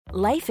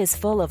Life is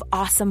full of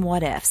awesome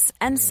what-ifs,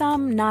 and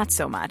some not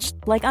so much,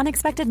 like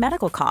unexpected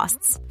medical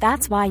costs.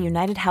 That's why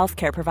United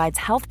Healthcare provides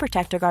Health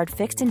Protector Guard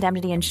fixed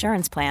indemnity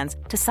insurance plans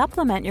to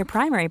supplement your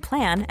primary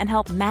plan and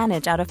help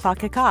manage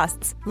out-of-pocket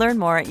costs. Learn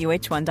more at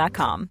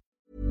uh1.com.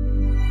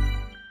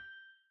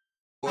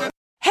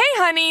 Hey,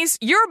 honeys,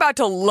 you're about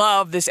to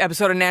love this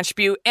episode of Natch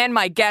Beaut and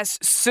my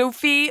guest,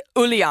 Sophie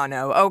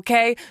Uliano,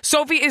 okay?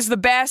 Sophie is the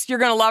best. You're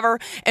going to love her.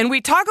 And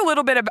we talk a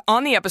little bit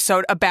on the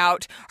episode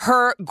about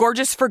her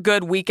Gorgeous for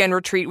Good weekend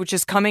retreat, which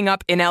is coming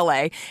up in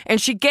LA.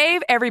 And she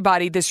gave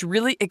everybody this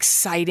really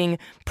exciting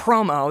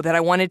promo that I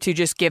wanted to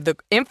just give the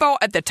info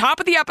at the top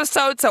of the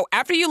episode. So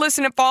after you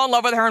listen and fall in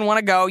love with her and want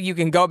to go, you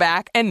can go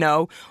back and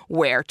know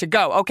where to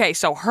go. Okay,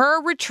 so her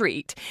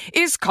retreat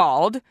is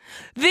called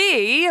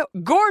the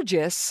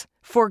Gorgeous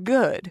for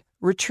Good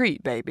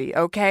retreat, baby,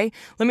 okay?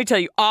 Let me tell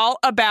you all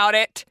about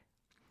it.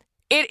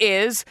 It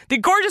is the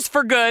Gorgeous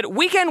for Good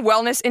Weekend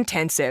Wellness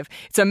Intensive.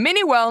 It's a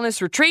mini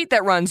wellness retreat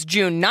that runs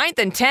June 9th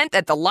and 10th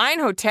at the Line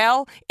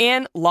Hotel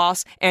in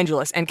Los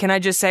Angeles. And can I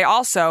just say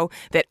also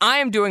that I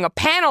am doing a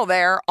panel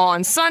there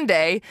on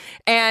Sunday,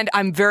 and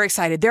I'm very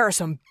excited. There are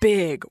some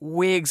big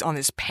wigs on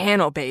this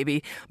panel,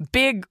 baby.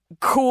 Big,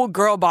 cool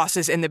girl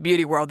bosses in the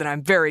beauty world that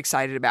I'm very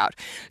excited about.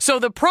 So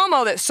the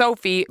promo that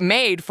Sophie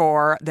made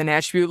for the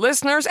Natch Beaut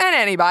listeners and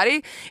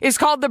anybody is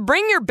called the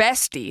Bring Your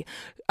Bestie.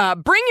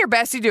 Bring your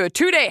bestie to a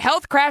 2-day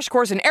health crash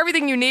course and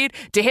everything you need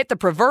to hit the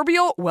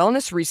proverbial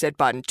wellness reset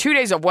button. 2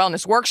 days of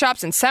wellness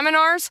workshops and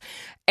seminars.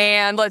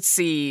 And let's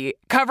see,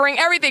 covering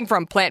everything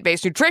from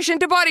plant-based nutrition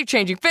to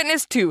body-changing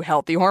fitness to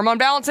healthy hormone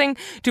balancing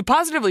to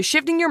positively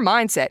shifting your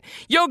mindset,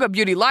 yoga,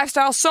 beauty,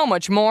 lifestyle, so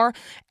much more.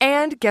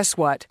 And guess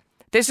what?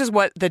 This is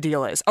what the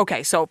deal is.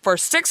 Okay, so for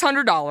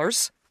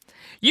 $600...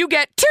 you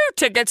get 2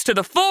 tickets to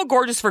the full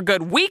Gorgeous for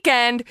Good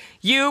weekend,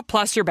 you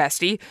plus your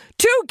bestie,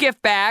 2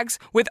 gift bags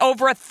with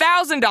over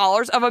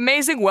 $1,000 of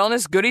amazing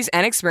wellness goodies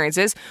and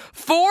experiences,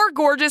 4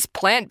 gorgeous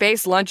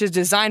plant-based lunches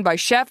designed by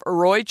Chef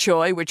Roy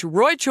Choi, which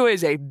Roy Choi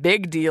is a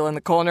big deal in the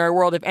culinary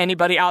world. If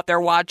anybody out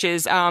there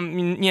watches,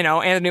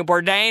 Anthony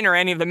Bourdain or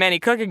any of the many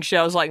cooking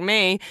shows like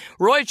me,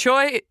 Roy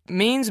Choi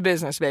means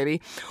business,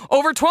 baby.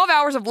 Over 12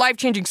 hours of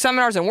life-changing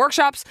seminars and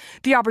workshops,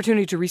 the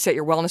opportunity to reset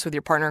your wellness with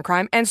your partner in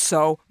crime, and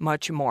so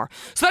much more.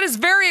 So that is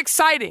very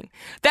exciting.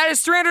 That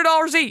is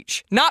 $300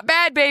 each. Not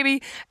bad,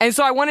 baby. And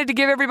so I wanted to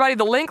give everybody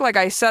the link like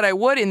I said I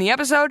would in the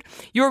episode.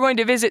 You are going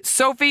to visit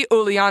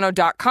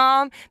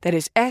SophieUliano.com. That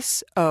is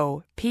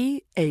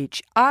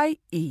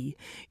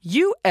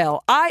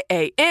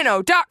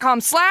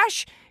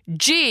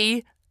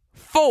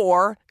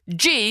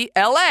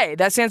SophieUliano.com/G4GLA.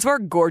 That stands for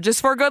Gorgeous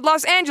for Good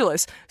Los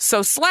Angeles.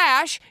 So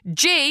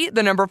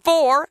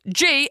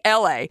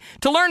 /G4GLA.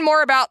 To learn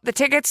more about the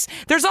tickets,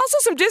 there's also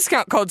some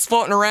discount codes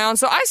floating around.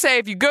 So I say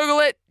if you Google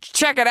it,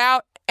 check it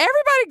out.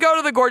 Everybody go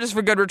to the Gorgeous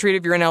for Good retreat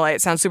if you're in LA.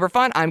 It sounds super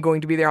fun. I'm going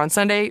to be there on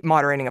Sunday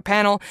moderating a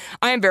panel.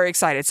 I am very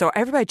excited. So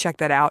everybody check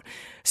that out.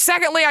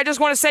 Secondly, I just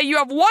want to say you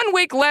have 1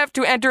 week left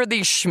to enter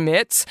the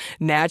Schmitz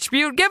Natch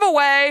Beaut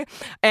giveaway.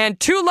 And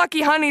 2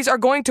 lucky honeys are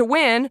going to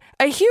win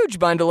a huge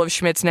bundle of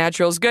Schmitz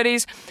Naturals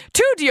goodies,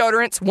 2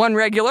 deodorants, 1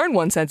 regular and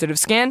 1 sensitive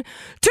skin,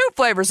 2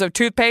 flavors of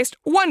toothpaste,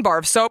 1 bar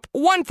of soap,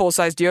 1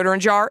 full-size deodorant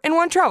jar, and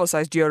 1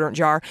 travel-size deodorant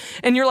jar.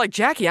 And you're like,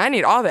 Jackie, I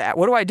need all that.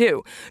 What do I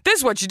do? This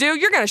is what you do.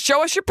 You're going to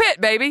show us your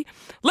pit, baby.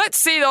 Let's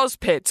see those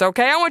pits,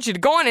 okay? I want you to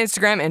go on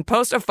Instagram and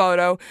post a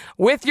photo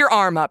with your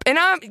arm up. And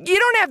you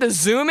don't have to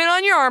zoom in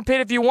on your armpit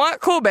if you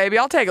want. Cool, baby,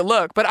 I'll take a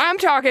look. But I'm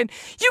talking,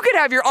 you could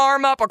have your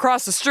arm up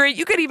across the street.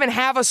 You could even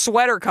have a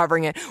sweater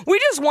covering it. We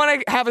just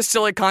want to have a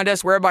silly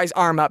contest where everybody's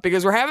arm up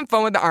because we're having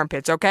fun with the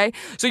armpits, okay?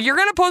 So you're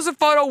going to post a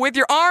photo with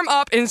your arm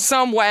up in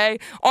some way,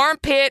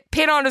 armpit,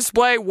 pit on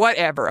display,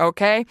 whatever,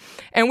 okay?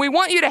 And we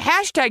want you to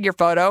hashtag your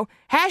photo,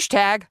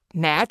 hashtag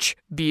Natch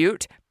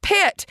Beaut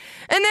Pit,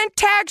 and then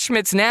tag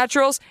Schmitz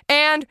Naturals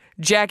and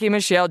Jackie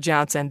Michelle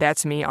Johnson.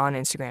 That's me on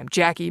Instagram.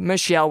 Jackie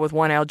Michelle with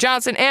 1 L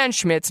Johnson and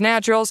Schmitz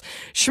Naturals.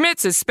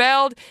 Schmitz is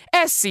spelled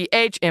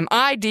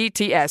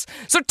SCHMIDTS.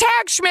 So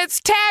tag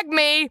Schmitz, tag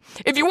me.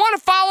 If you want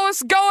to follow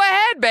us, go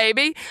ahead,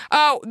 baby.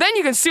 Then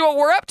you can see what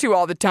we're up to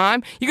all the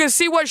time. You can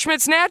see what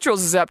Schmitz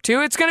Naturals is up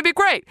to. It's going to be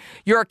great.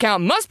 Your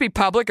account must be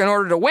public in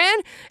order to win.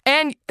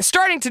 And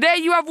starting today,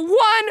 you have 1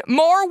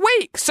 more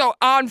week. So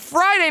on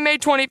Friday, May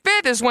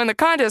 25th is when the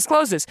contest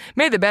closes.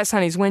 May the best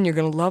honeys win. You're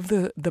going to love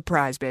the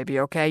prize, baby,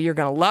 okay? You're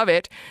going to love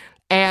it.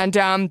 And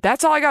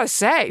that's all I got to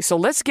say. So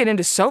let's get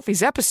into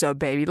Sophie's episode,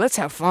 baby. Let's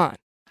have fun.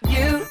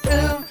 You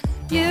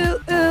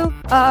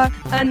are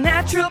a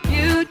natural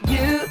beaut.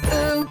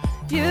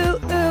 You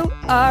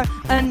are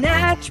a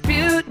natch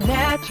beaut,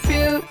 natch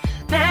beaut,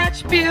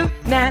 natch beaut,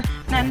 natch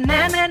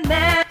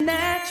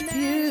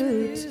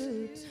beaut.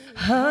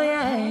 Oh,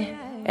 yeah.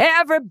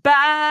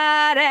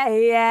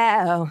 Everybody,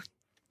 yeah.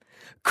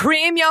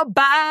 Cream your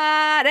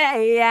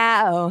body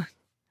out.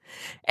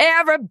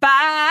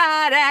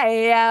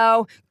 Everybody,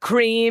 oh,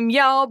 cream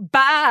your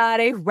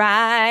body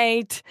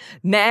right.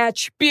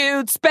 Natch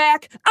Beaut's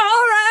back. All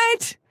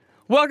right.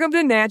 Welcome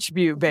to Natch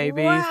Beaut,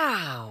 baby.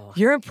 Wow.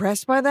 You're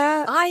impressed by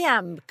that? I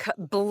am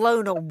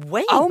blown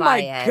away Oh by my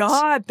it.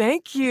 God,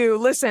 thank you.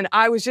 Listen,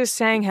 I was just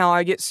saying how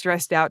I get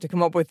stressed out to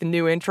come up with the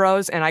new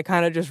intros, and I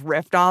kind of just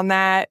riffed on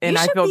that, and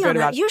I feel good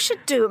about it. You should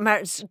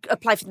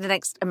apply for the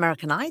next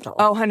American Idol.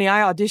 Oh, honey,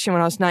 I auditioned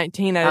when I was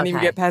 19. I didn't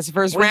even get past the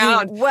first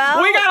round.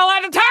 Well, we got a lot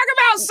to talk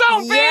about,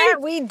 Sophie. Yeah,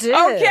 we do.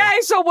 Okay,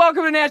 so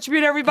welcome to Natch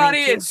Beaut, everybody.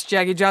 Thank you. It's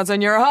Jackie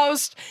Johnson, your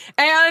host,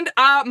 and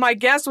my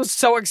guest was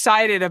so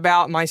excited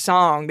about my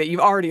song that you've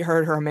already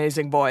heard her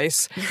amazing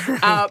voice.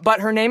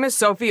 But her name is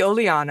Sophie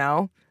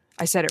Uliano.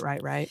 I said it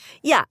right?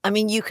 Yeah, I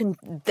mean,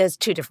 there's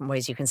two different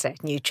ways you can say it,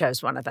 and you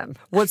chose one of them.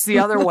 What's the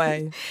other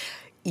way?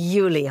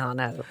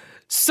 Uliano.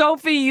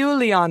 Sophie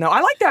Uliano.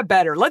 I like that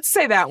better. Let's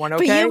say that one,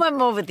 okay? But you went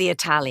more with the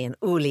Italian,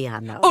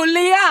 Uliano.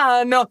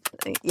 Uliano.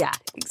 Yeah,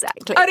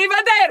 exactly.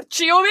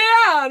 Arrivederci,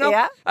 Uliano.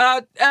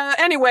 Yeah.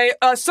 Anyway,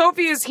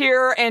 Sophie is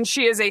here, and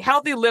she is a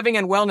healthy living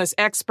and wellness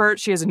expert.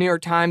 She is a New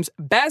York Times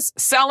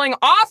best-selling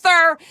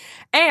author,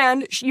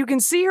 and you can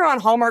see her on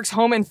Hallmark's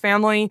Home and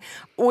Family,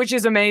 which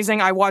is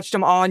amazing. I watched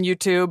them all on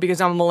YouTube because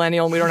I'm a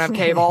millennial and we don't have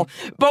cable.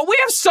 But we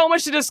have so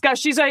much to discuss.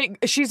 She's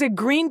a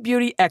green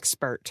beauty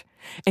expert.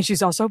 And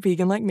she's also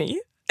vegan like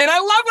me. And I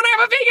love when I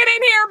have a vegan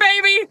in here,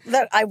 baby.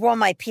 Look, I wore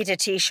my PETA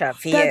t-shirt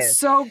for you. That's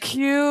so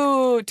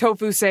cute.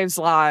 Tofu saves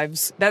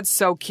lives. That's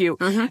so cute.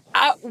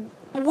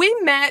 Mm-hmm. We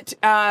met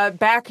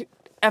back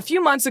a few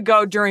months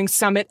ago during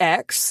Summit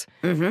X,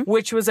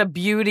 which was a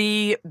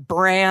beauty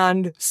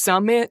brand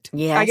summit,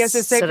 yes, I guess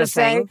it's safe to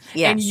say.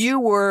 Yes. And you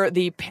were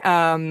the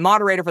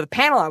moderator for the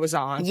panel I was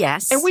on.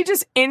 Yes. And we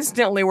just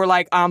instantly were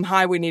like,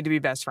 hi, we need to be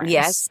best friends.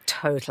 Yes,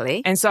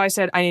 totally. And so I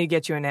said, I need to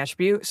get you in Natch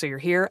Beaut, so you're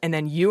here. And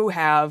then you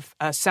have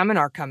a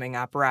seminar coming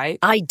up, right?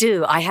 I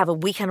do. I have a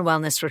weekend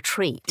wellness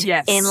retreat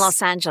in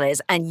Los Angeles.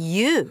 And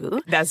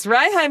you... That's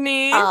right,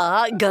 honey.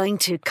 ...are going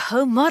to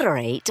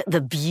co-moderate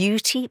the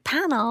beauty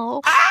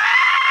panel.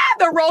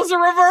 The roles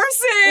are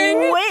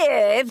reversing.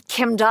 With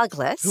Kim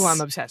Douglas. Who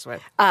I'm obsessed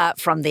with.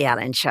 From The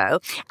Ellen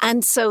Show.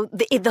 And so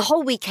the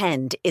whole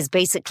weekend is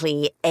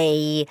basically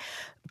a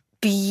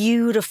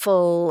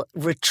beautiful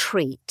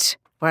retreat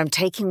where I'm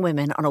taking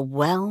women on a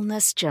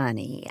wellness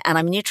journey. And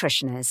I'm a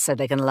nutritionist, so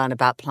they're going to learn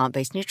about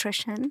plant-based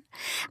nutrition.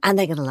 And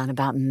they're going to learn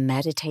about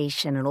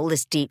meditation and all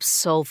this deep,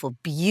 soulful,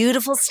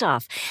 beautiful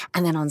stuff.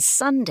 And then on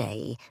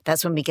Sunday,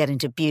 that's when we get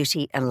into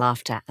beauty and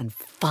laughter and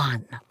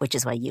fun, which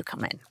is where you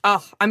come in.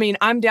 Oh, I mean,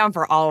 I'm down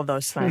for all of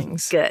those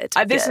things. Good.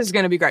 This is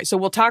going to be great. So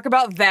we'll talk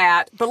about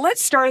that. But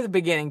let's start at the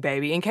beginning,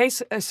 baby. In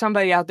case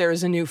somebody out there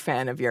is a new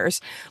fan of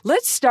yours,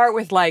 let's start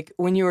with like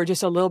when you were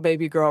just a little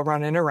baby girl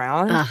running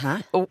around.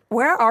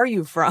 Where are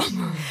you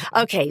from?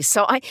 Okay,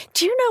 so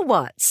do you know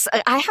what?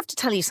 I have to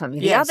tell you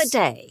something. The other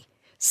day,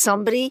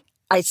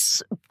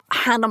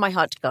 hand on my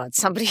heart to God,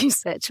 somebody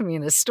said to me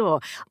in a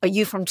store, "Are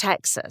you from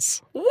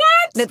Texas?" What?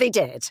 No, they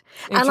did.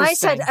 And I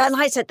said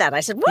that.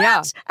 I said, "What?"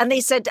 Yeah. And I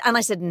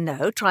said,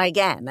 "No, try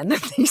again." And then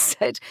they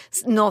said,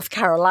 "North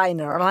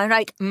Carolina." And I'm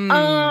like,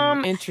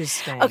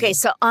 Interesting. Okay,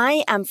 so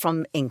I am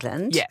from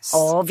England. Yes.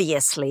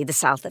 Obviously, the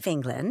south of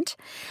England.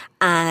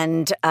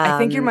 And I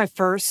think you're my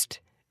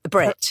first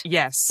Brit.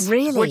 Yes.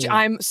 Really? Which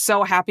I'm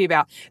so happy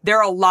about. There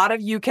are a lot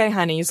of UK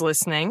honeys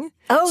listening.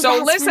 Oh, so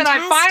that's listen,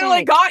 fantastic. I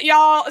finally got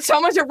y'all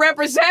someone to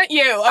represent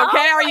you.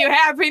 Okay, are you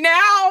happy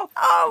now?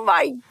 Oh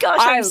my gosh,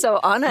 I'm so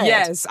honored.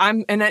 Yes,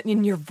 and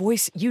in your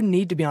voice, you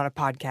need to be on a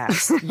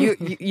podcast.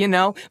 you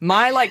know,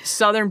 my like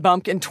Southern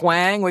bumpkin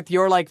twang with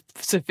your like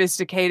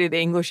sophisticated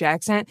English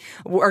accent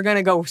are going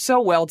to go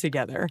so well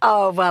together.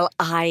 Oh, well,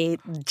 I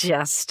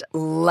just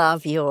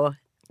love your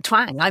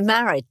twang. I'm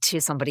married to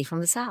somebody from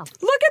the South.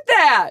 Look at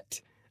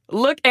that.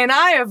 Look, and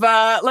I have,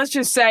 let's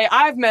just say,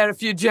 I've met a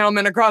few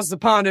gentlemen across the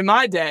pond in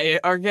my day,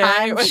 okay?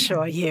 I'm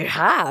sure you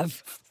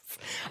have.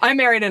 I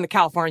married in a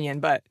Californian,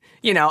 but,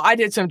 you know, I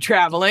did some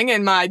traveling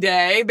in my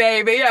day,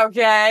 baby,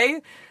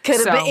 okay?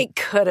 It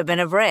could have been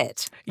a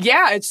Brit.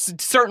 Yeah, it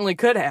certainly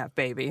could have,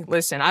 baby.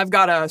 Listen, I've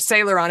got a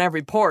sailor on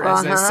every port,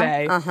 as they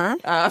say.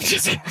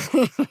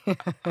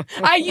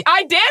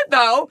 I did,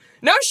 though.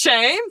 No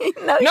shame.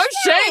 No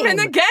shame in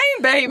the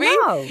game, baby.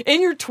 No.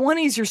 In your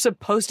 20s, you're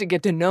supposed to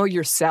get to know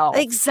yourself.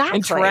 Exactly.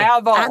 And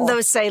travel. And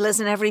those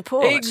sailors in every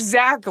port.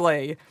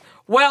 Exactly.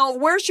 Well,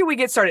 where should we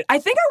get started? I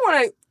think I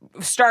want to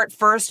start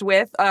first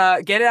with,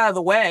 get it out of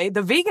the way,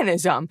 the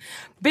veganism.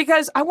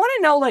 Because I want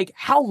to know, like,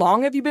 how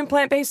long have you been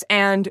plant-based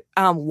and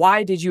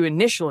why did you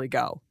initially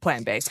go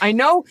plant-based? I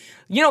know,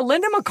 you know,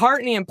 Linda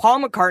McCartney and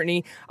Paul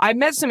McCartney, I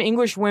met some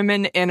English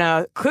women in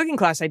a cooking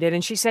class I did,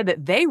 and she said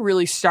that they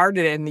really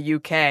started it in the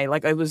UK.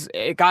 Like, because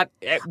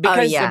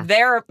of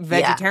their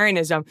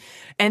vegetarianism.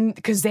 And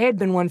because they had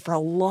been one for a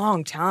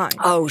long time.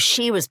 Oh,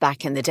 she was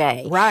back in the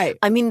day. Right.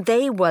 I mean,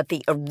 they were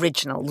the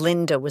original.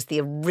 Linda was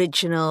the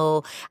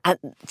original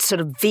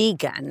sort of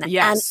vegan.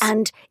 Yes.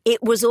 And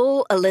it was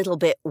all a little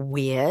bit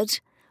weird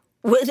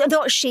Well,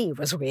 not she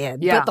was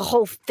weird, Yeah. but the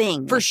whole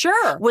thing For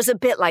sure. was a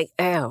bit like,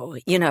 oh,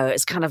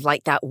 it's kind of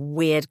like that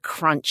weird,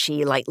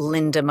 crunchy, like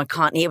Linda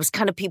McCartney. It was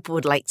kind of people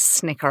would like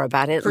snicker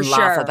about it and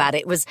laugh about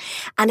it.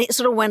 And it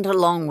sort of went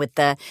along with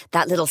that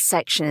little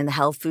section in the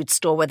health food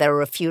store where there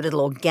were a few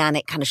little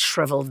organic kind of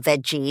shriveled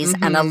veggies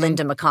and a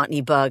Linda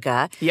McCartney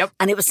burger. Yep.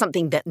 And it was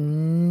something that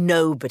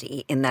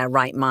nobody in their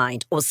right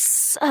mind, or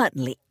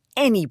certainly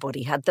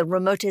anybody had the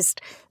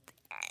remotest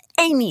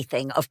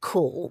anything of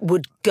cool,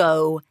 would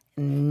go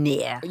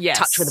near. Yes.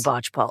 Touch with a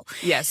barge pole.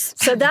 Yes.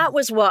 So that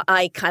was what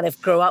I kind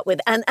of grew up with.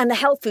 And the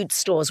health food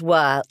stores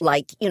were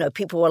like,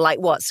 people were like,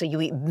 what? So you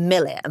eat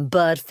millet and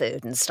bird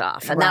food and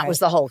stuff. And that was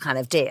the whole kind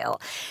of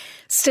deal.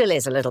 Still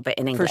is a little bit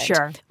in England. For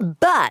sure.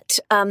 But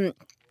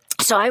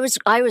so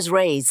I was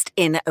raised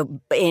in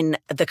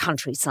the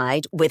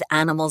countryside with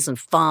animals and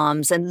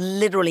farms, and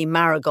literally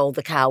Marigold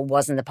the cow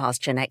was in the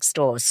pasture next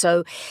door.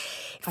 So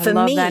for I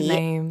love me, that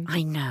name.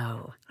 I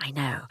know.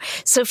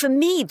 So for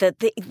me,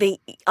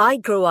 I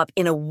grew up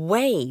in a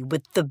way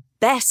with the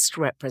best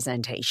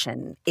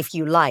representation, if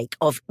you like,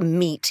 of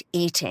meat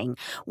eating,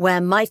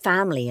 where my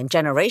family and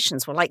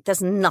generations were like,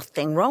 there's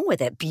nothing wrong with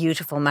it.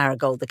 Beautiful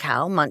Marigold the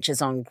cow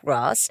munches on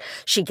grass.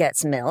 She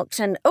gets milked.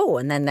 And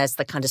then there's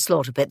the kind of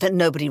slaughter bit that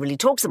nobody really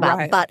talks about.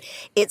 Right. But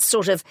it's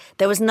sort of,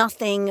 there was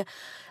nothing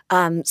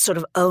sort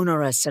of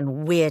onerous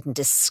and weird and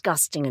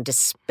disgusting and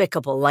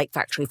despicable like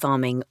factory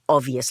farming,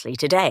 obviously,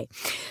 today.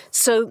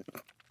 So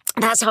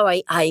that's how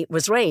I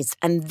was raised.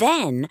 And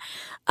then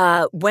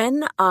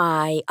when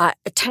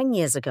 10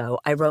 years ago,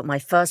 I wrote my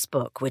first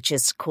book, which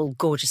is called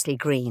Gorgeously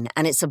Green.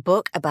 And it's a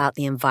book about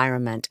the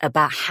environment,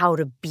 about how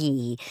to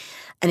be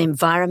an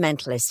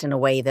environmentalist in a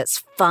way that's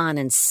fun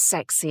and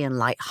sexy and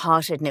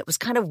lighthearted. And it was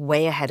kind of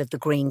way ahead of the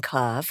green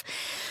curve.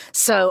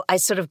 So I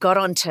sort of got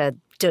onto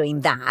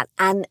doing that.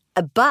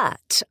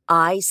 But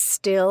I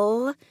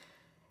still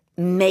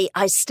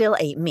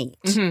ate meat.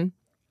 Mm-hmm.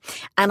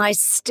 And I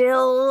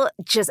still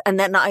and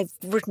then I've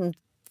written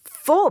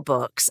 4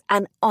 books.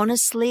 And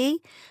honestly,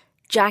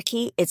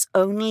 Jackie,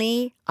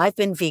 I've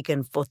been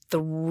vegan for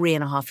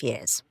 3.5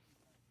 years.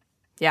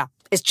 Yeah.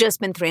 It's just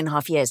been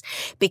 3.5 years.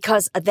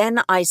 Because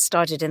then I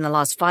started in the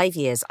last 5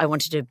 years, I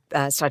wanted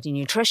to study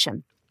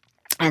nutrition.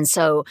 And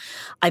so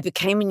I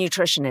became a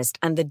nutritionist,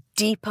 and the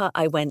deeper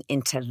I went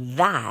into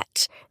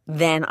that,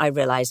 then I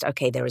realized,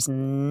 okay, there is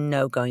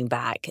no going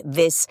back.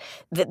 It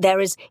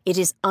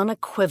is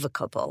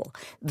unequivocal,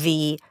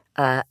 the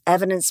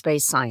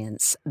evidence-based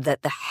science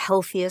that the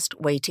healthiest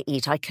way to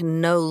eat, I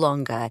can no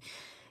longer,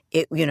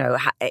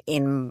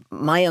 in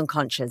my own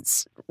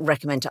conscience,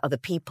 recommend to other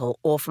people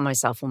or for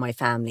myself or my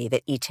family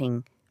that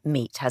eating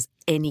meat has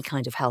any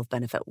kind of health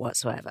benefit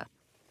whatsoever.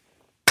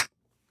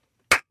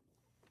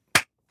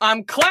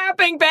 I'm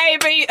clapping,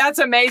 baby. That's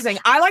amazing.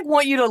 I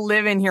want you to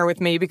live in here with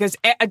me because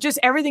just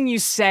everything you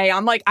say,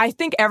 I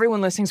think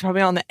everyone listening is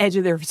probably on the edge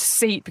of their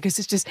seat because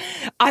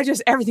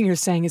everything you're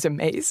saying is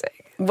amazing.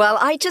 Well,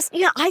 I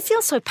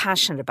feel so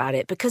passionate about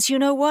it because you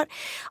know what?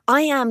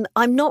 I'm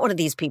not one of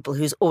these people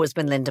who's always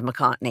been Linda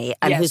McCartney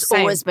and who's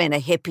always been a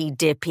hippy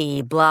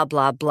dippy, blah,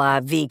 blah, blah,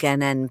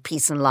 vegan and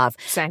peace and love.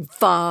 Same.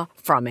 Far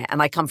from it. And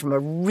I come from a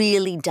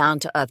really down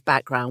to earth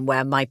background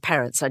where my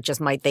parents are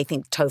they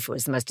think tofu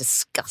is the most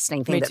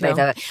disgusting thing they've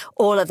ever,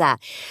 all of that.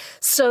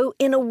 So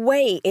in a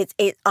way,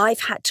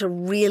 I've had to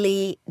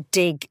really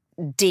dig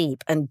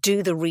deep and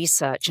do the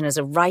research. And as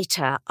a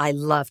writer, I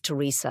love to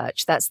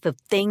research. That's the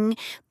thing.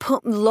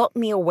 Lock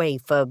me away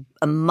for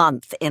a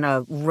month in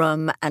a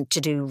room and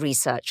to do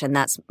research. And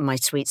that's my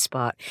sweet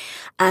spot.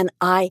 And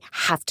I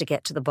have to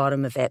get to the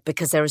bottom of it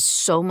because there is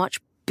so much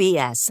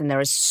BS and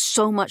there is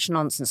so much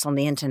nonsense on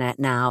the internet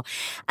now.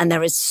 And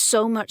there is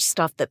so much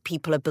stuff that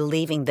people are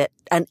believing that,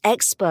 and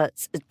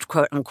experts,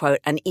 quote unquote,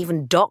 and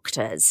even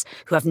doctors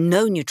who have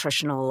no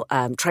nutritional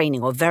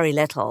training or very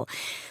little,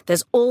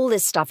 there's all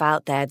this stuff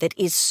out there that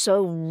is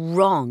so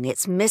wrong.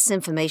 It's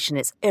misinformation.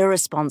 It's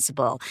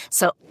irresponsible.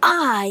 So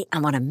I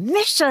am on a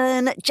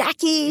mission,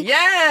 Jackie,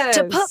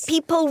 to put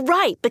people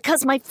right.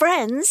 Because my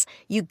friends,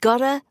 you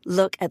gotta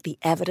look at the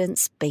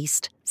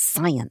evidence-based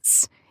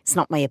science. It's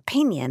not my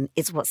opinion,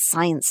 it's what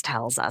science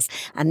tells us.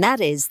 And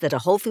that is that a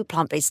whole food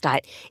plant-based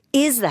diet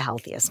is the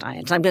healthiest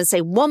diet. And I'm going to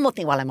say one more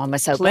thing while I'm on my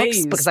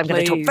soapbox, because I'm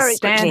going to talk very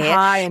quickly here.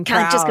 I'm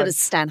just going to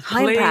stand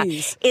high and proud.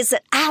 Is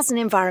that as an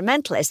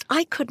environmentalist,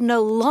 I could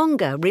no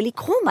longer really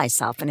call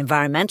myself an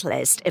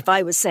environmentalist if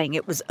I was saying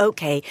it was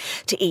okay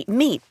to eat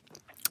meat.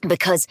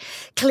 Because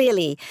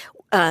clearly,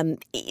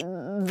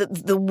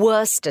 the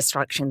worst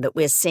destruction that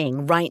we're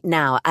seeing right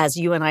now as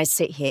you and I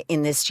sit here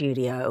in this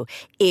studio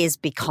is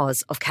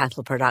because of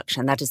cattle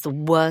production. That is the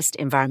worst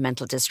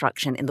environmental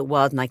destruction in the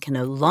world, and I can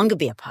no longer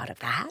be a part of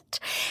that.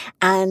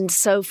 And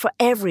so for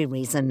every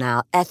reason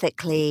now,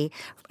 ethically,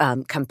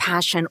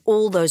 compassion,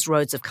 all those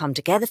roads have come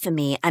together for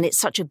me, and it's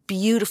such a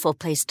beautiful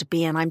place to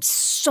be. And I'm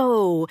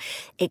so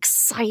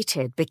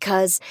excited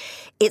because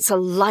it's a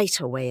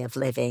lighter way of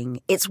living.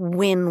 It's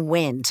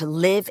win-win to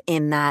live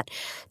in that,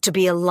 to be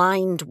be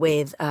aligned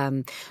with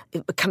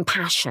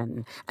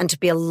compassion and to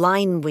be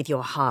aligned with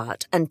your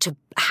heart and to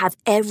have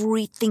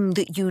everything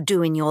that you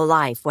do in your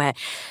life, where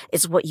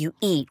it's what you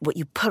eat, what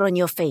you put on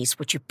your face,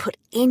 what you put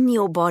in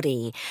your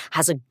body,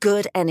 has a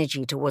good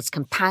energy towards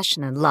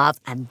compassion and love.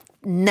 And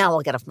now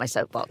I'll get off my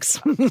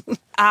soapbox.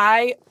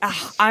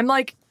 I'm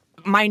like,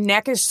 my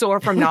neck is sore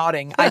from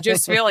nodding. I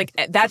just feel like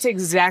that's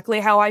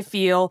exactly how I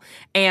feel.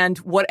 And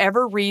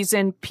whatever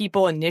reason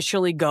people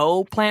initially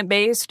go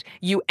plant-based,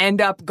 you end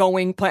up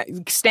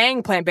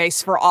staying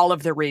plant-based for all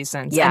of the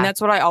reasons. Yeah. And that's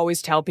what I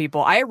always tell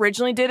people. I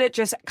originally did it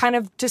just kind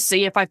of to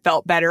see if I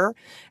felt better.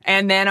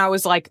 And then I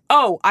was like,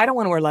 oh, I don't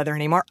want to wear leather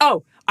anymore.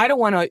 Oh, I don't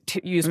want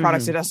to use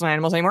products that test on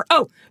animals anymore.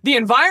 Oh, the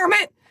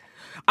environment.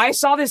 I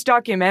saw this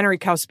documentary,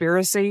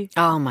 Cowspiracy.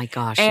 Oh, my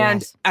gosh,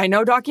 And yes. I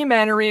know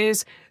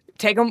documentaries,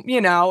 take them,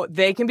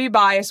 they can be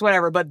biased,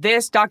 whatever. But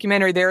this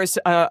documentary, there is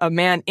a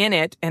man in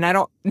it, and I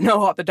don't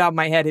know off the top of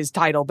my head his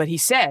title, but he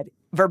said,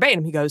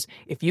 verbatim, he goes,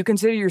 if you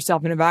consider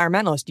yourself an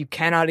environmentalist, you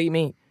cannot eat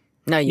meat.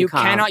 No, you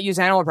can't. Cannot use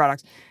animal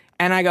products.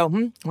 And I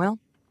go, well.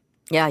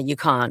 Yeah, you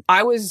can't.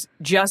 I was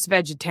just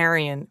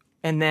vegetarian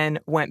and then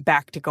went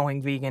back to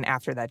going vegan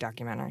after that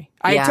documentary.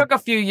 I took a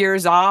few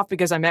years off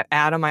because I met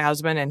Adam, my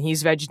husband, and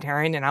he's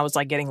vegetarian, and I was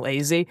like getting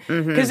lazy.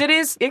 Because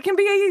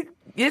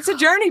it's a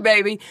journey,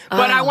 baby.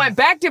 But I went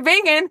back to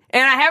vegan,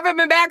 and I haven't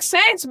been back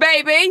since,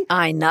 baby.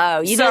 I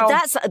know. You know,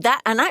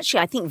 and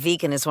actually I think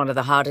vegan is one of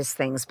the hardest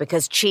things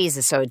because cheese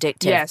is so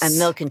addictive. Yes. And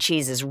milk and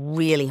cheese is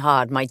really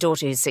hard. My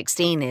daughter, who's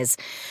 16, is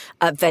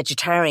a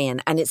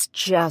vegetarian, and it's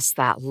just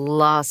that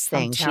last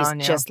thing. She's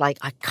just like,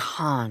 I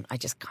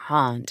just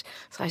can't.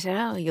 So I said,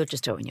 oh, you'll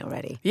just do it when you're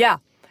ready. Yeah.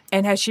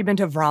 And has she been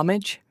to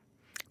Vromage?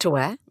 To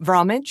where?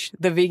 Vromage,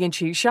 the vegan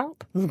cheese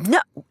shop.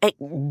 No.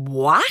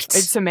 What?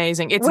 It's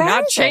amazing. It's Where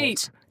not is cheap.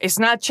 it? It's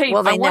not cheap.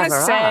 Well, they I want to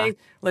never say, are.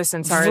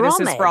 listen, sorry, this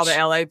is for all the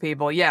Vromage. LA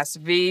people. Yes,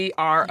 Vromage.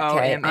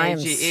 I am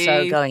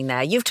so going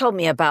there. You've told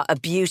me about a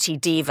beauty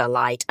diva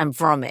light and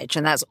Vromage,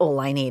 and that's all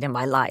I need in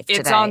my life today.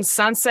 It's on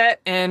Sunset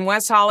in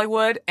West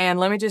Hollywood, and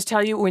let me just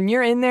tell you, when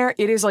you're in there,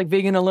 it is like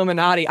vegan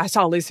Illuminati. I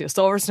saw Alicia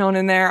Silverstone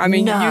in there. I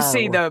mean, No.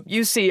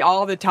 you see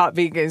all the top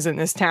vegans in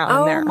this town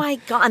in there. Oh my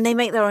God. And they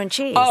make their own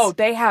cheese. Oh,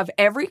 they have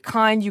every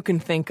kind you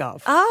can think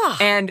of.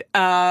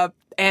 Ah.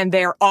 And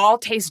they're all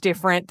taste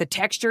different. The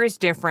texture is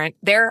different.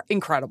 They're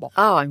incredible.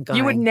 Oh, I'm going.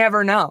 You would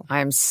never know.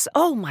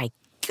 Oh my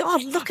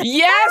God, look at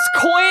Yes,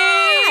 that.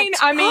 Queen!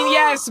 I mean,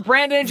 yes,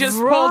 Brandon just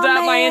pulled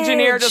up, my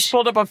engineer just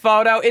pulled up a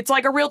photo. It's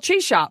like a real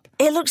cheese shop.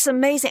 It looks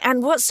amazing.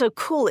 And what's so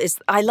cool is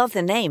I love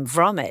the name,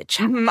 Vromage.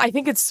 I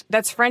think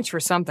that's French for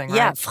something,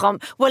 right? Yeah,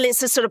 well,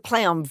 it's a sort of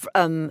play on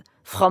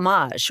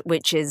fromage,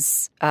 which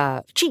is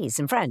cheese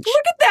in French.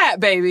 Look at that,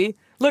 baby.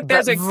 Look,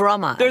 there's a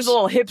Vromage.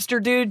 little hipster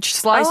dude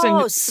slicing.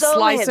 Oh, so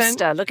slicing.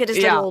 hipster. Look at his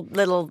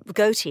little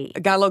goatee.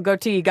 Got a little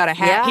goatee. He got a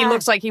hat. Yeah. He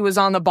looks like he was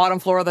on the bottom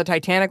floor of the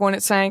Titanic when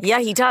it sank. Yeah,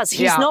 he does.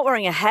 He's not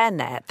wearing a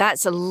hairnet.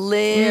 That's a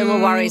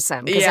little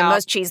worrisome because in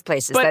most cheese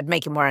places, they'd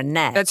make him wear a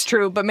net. That's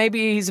true, but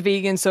maybe he's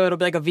vegan, so it'll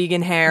be like a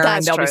vegan hair,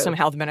 and there'll be some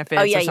health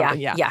benefits or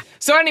something. Yeah.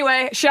 So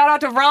anyway, shout out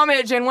to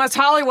Vromage in West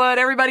Hollywood.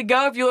 Everybody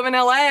go if you live in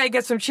LA.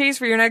 Get some cheese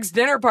for your next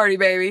dinner party,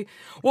 baby.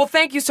 Well,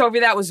 thank you, Sophie.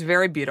 That was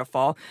very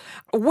beautiful.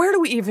 Where do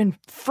we even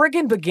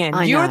friggin' begin?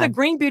 You're the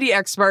green beauty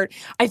expert.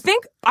 I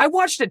think I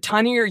watched a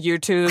ton of your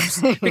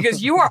YouTubes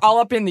because you are all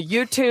up in the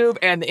YouTube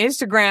and the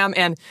Instagram,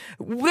 and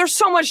there's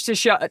so much to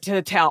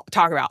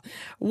talk about.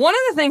 One of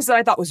the things that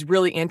I thought was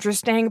really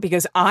interesting,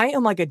 because I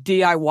am like a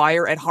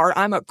DIYer at heart.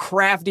 I'm a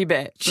crafty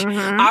bitch.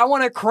 I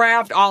want to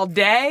craft all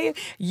day.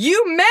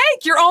 You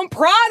make your own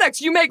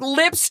products. You make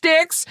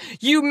lipsticks.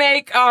 You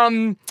make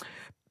deodorants.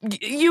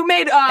 You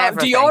made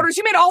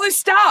all this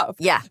stuff.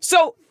 Yeah.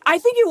 So I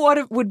think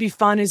what would be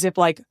fun is if,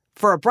 like,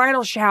 for a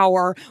bridal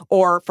shower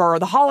or for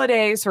the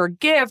holidays, for a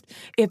gift,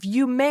 if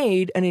you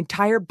made an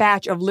entire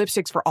batch of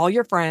lipsticks for all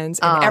your friends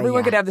and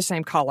everyone could have the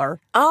same color.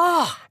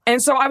 Oh.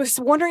 And so I was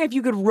wondering if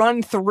you could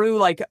run through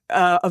like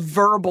a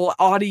verbal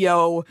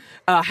audio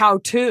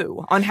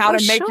how-to on how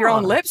to make your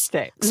own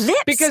lipsticks.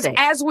 Because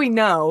as we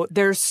know,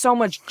 there's so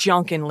much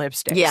junk in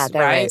lipsticks. Yeah,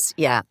 there is.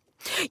 Yeah.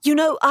 You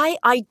know,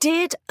 I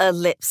did a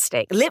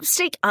lipstick.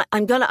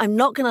 I'm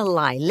not gonna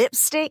lie.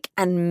 Lipstick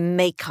and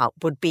makeup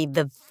would be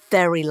the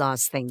very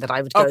last thing that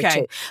I would go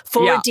to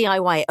for a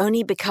DIY,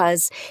 only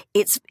because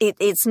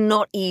it's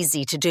not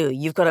easy to do.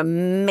 You've got to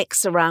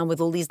mix around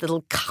with all these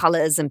little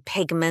colors and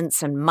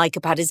pigments and mica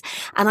powders.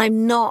 And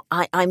I'm not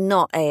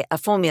a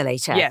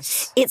formulator.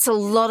 Yes. It's a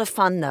lot of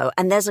fun though.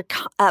 And there's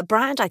a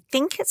brand, I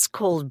think it's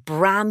called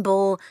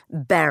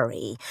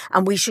Brambleberry,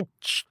 and we should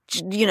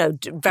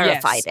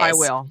verify this. I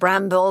will.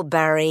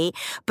 Brambleberry,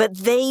 but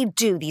they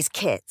do these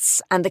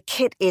kits, and the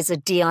kit is a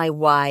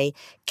DIY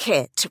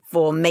kit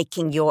for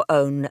making your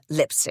own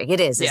lipstick. It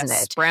is, isn't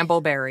it?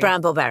 Brambleberry.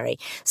 Brambleberry.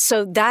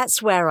 So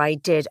that's where I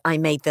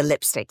made the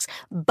lipsticks.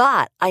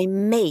 But I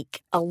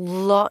make a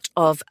lot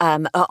of,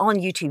 on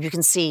YouTube, you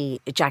can see,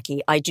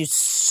 Jackie, I do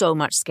so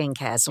much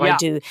skincare. So I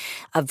do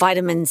a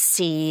vitamin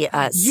C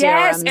serums.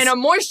 Yes, and a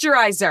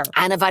moisturizer.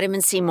 And a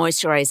vitamin C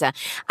moisturizer.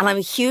 And I'm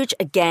a huge,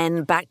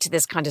 again, back to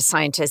this kind of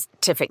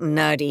scientific,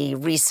 nerdy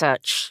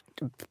research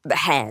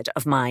head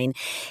of mine,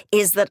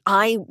 is that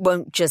I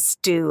won't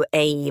just do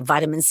a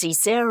vitamin C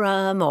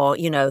serum or,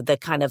 the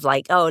kind of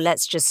like, oh,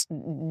 let's just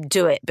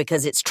do it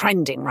because it's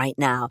trending right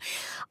now.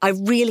 I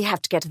really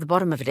have to get to the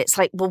bottom of it. It's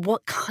like, well,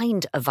 what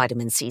kind of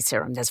vitamin C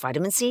serum? There's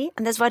vitamin C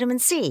and there's vitamin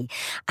C.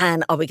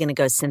 And are we going to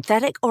go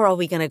synthetic or are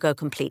we going to go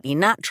completely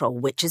natural?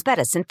 Which is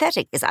better?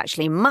 Synthetic is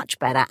actually much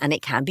better, and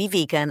it can be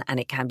vegan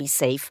and it can be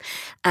safe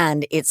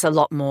and it's a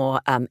lot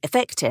more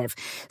effective.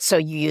 So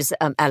you use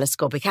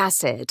L-ascorbic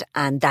acid,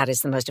 and that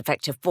is the most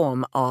effective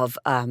form of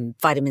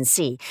vitamin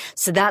C.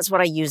 So that's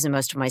what I use in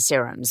most of my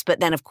serums.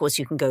 But then, of course,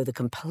 you can go the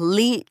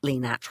completely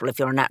natural if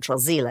you're a natural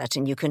zealot,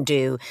 and you can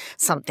do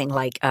something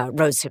like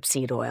rosehip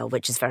seed oil,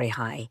 which is very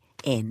high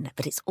in,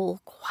 but it's all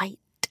quite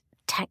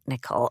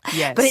technical.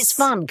 Yes. But it's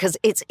fun because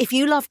if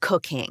you love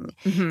cooking,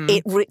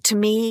 to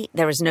me,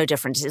 there is no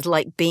difference. It's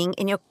like being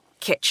in your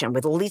kitchen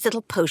with all these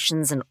little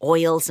potions and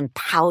oils and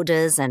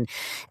powders and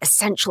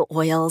essential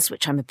oils,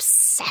 which I'm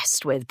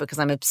obsessed with because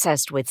I'm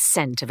obsessed with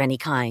scent of any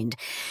kind.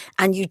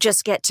 And you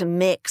just get to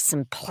mix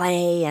and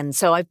play. And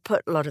so I've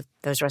put a lot of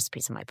those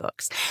recipes in my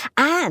books.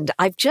 And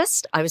I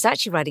was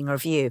actually writing a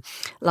review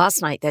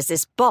last night. There's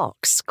this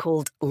box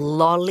called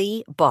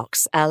Lolly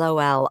Box,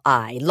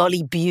 Loli,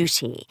 Lolly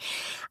Beauty.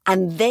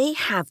 And they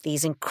have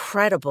these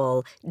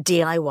incredible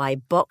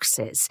DIY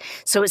boxes.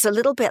 So it's a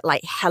little bit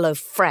like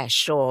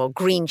HelloFresh or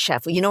Green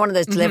Chef, or one of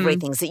those delivery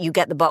things that you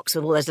get the box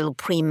with all those little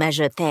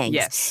pre-measured things.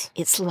 Yes.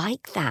 It's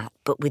like that,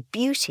 but with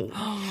beauty.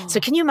 So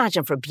can you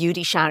imagine for a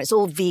beauty shower? It's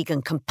all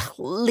vegan,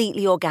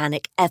 completely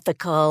organic,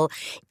 ethical.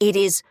 It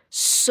is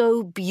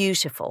so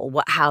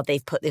beautiful how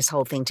they've put this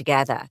whole thing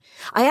together.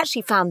 I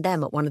actually found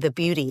them at one of the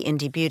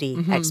indie beauty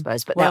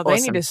expos, but they're awesome.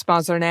 They need to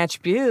sponsor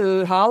Natch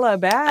Beaut. Holla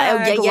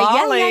back. Oh,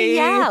 Lolly.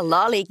 yeah.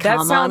 Lolly,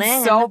 come on in.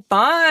 That sounds so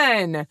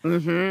fun.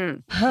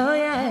 Mm-hmm.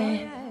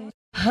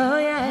 Oh,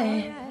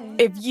 yeah.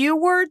 If you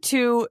were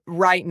to,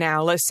 right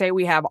now, let's say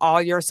we have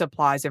all your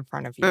supplies in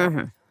front of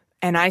you,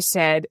 and I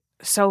said,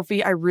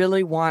 Sophie, I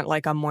really want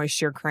like a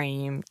moisture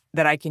cream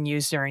that I can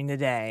use during the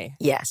day.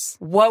 Yes.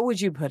 What would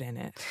you put in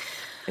it?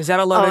 Is that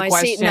a loaded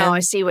question? I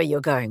see where you're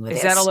going with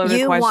this. Is that a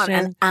loaded question? You want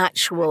an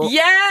actual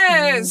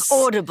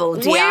audible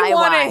DIY. We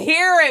want to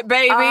hear it,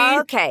 baby.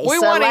 Okay, we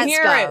want to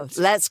hear it.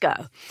 Let's go.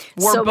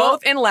 We're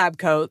both in lab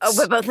coats.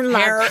 We're both in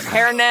lab coats.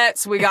 Hair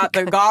nets. We got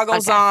the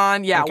goggles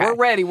on. Yeah, we're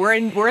ready. We're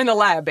in the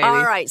lab, baby.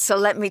 All right, so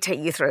let me take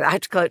you through. I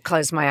have to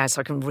close my eyes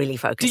so I can really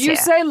focus. Do you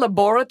say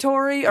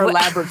laboratory or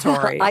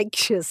laboratory? I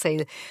just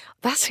say,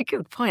 that's a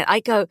good point. I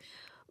go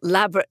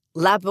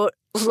laboratory.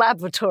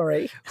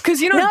 Because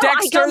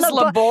Dexter's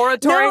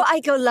laboratory? No, I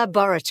go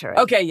laboratory.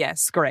 Okay,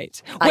 yes,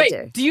 great.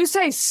 Wait, do you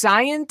say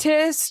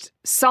scientist,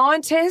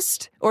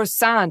 or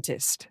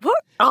scientist?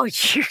 What are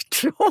you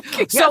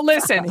talking So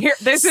listen, here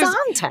this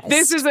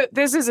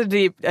is a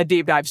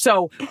deep dive.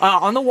 So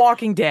on The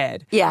Walking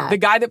Dead, the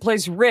guy that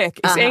plays Rick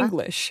is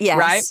English,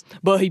 right?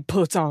 But he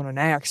puts on an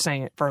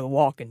accent for The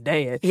Walking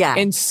Dead. Yeah.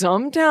 And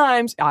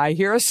sometimes I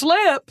hear a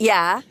slip.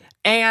 Yeah.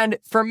 And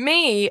for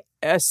me,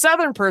 a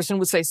Southern person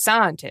would say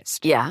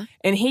scientist. Yeah.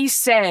 And he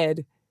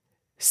said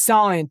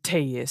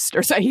scientist,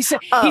 or so he said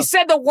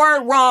the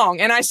word wrong,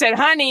 and I said,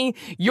 honey,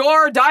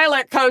 your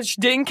dialect coach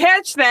didn't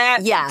catch that.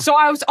 Yeah. So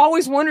I was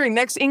always wondering,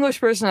 next English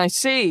person I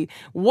see,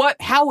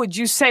 how would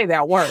you say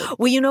that word?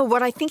 Well,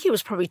 what I think he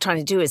was probably trying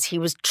to do is he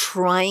was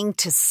trying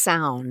to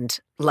sound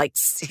like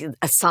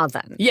a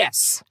Southern.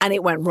 Yes. And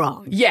it went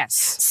wrong. Yes.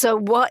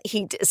 So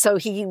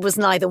he was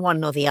neither one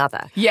nor the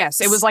other.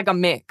 Yes, it was like a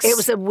mix. It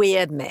was a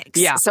weird mix.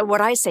 Yeah. So what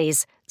I say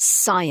is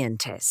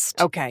scientist.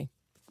 Okay.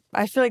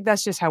 I feel like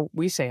that's just how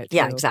we say it, too.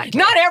 Yeah, exactly.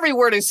 Not every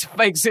word is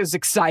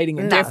exciting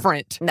and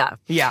different. No.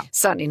 Yeah.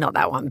 Certainly not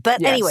that one.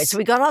 But anyway, so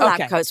we got our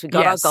lab coats, we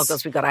got our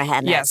goggles, we got our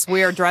hairnets. Yes,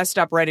 we are dressed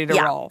up, ready to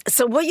roll.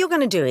 So what you're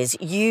going to do is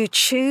you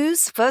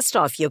choose, first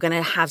off, you're going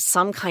to have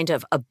some kind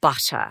of a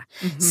butter.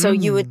 So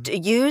you would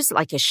use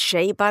like a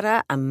shea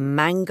butter, a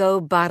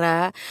mango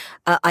butter.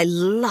 I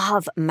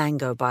love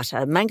mango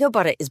butter. Mango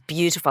butter is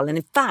beautiful. And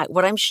in fact,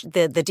 what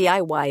the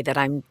DIY that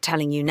I'm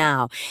telling you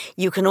now,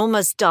 you can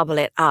almost double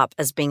it up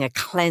as being a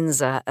cleanser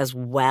as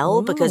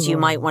well, because you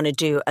might want to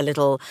do a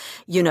little,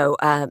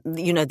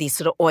 these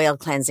sort of oil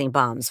cleansing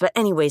balms. But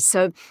anyway,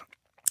 so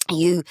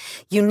you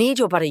need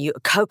your butter,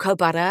 cocoa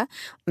butter,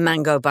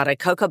 mango butter.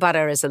 Cocoa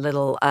butter is a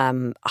little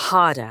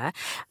harder,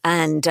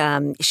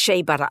 and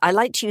shea butter. I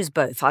like to use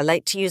both. I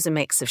like to use a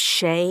mix of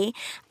shea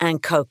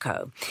and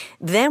cocoa.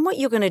 Then what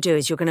you're going to do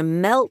is you're going to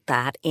melt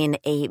that in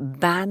a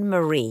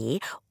bain-marie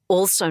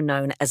also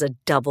known as a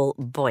double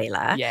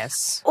boiler.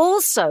 Yes.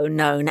 Also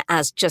known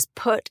as just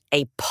put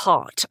a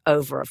pot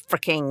over a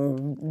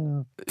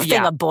freaking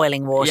thing of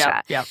boiling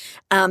water. Yep.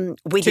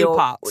 With Two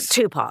pots.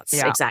 Two pots,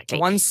 exactly.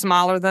 One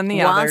smaller than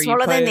the other. One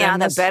smaller than the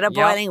other, better Yep.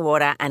 boiling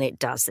water, and it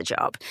does the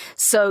job.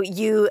 So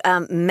you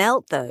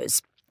melt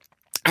those.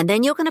 And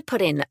then you're going to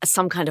put in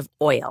some kind of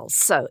oil.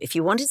 So if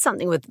you wanted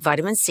something with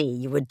vitamin C,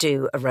 you would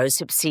do a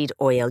rosehip seed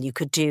oil. You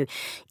could do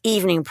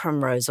evening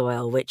primrose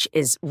oil, which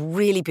is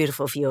really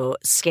beautiful for your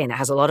skin. It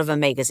has a lot of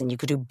omegas. And you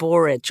could do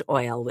borage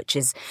oil, which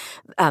is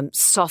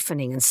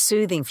softening and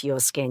soothing for your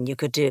skin. You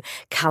could do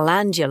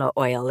calendula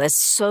oil. There's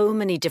so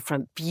many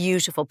different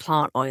beautiful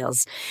plant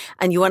oils.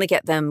 And you want to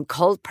get them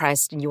cold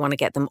pressed and you want to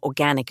get them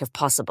organic if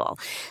possible.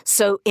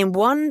 So in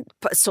one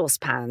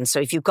saucepan, so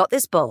if you've got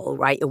this bowl,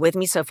 right, you're with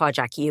me so far,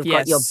 Jackie, you've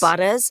got your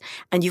butters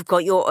and you've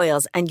got your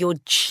oils, and you're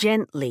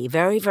gently,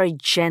 very, very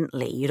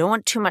gently. You don't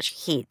want too much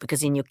heat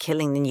because then you're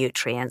killing the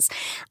nutrients.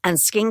 And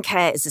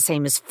skincare is the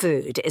same as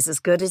food. It's as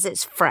good as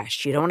it's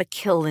fresh. You don't want to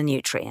kill the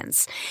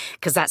nutrients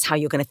because that's how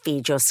you're going to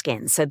feed your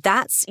skin. So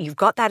you've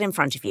got that in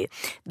front of you.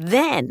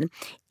 Then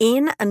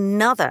in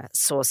another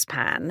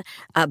saucepan,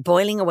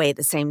 boiling away at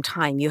the same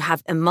time, you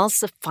have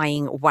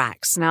emulsifying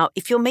wax. Now,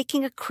 if you're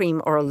making a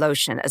cream or a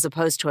lotion as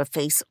opposed to a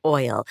face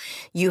oil,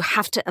 you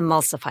have to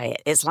emulsify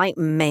it. It's like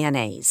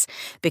mayonnaise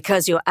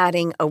because you're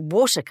adding a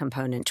water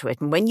component to it.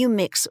 And when you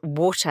mix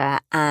water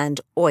and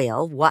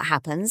oil, what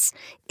happens?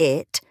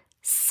 It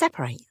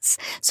separates.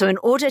 So in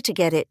order to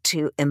get it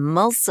to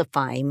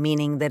emulsify,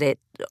 meaning that it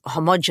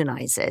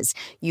homogenizes,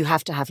 you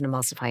have to have an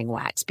emulsifying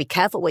wax. Be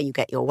careful where you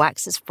get your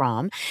waxes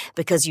from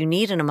because you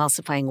need an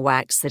emulsifying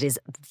wax that is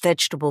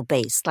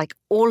vegetable-based, like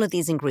all of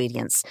these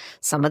ingredients.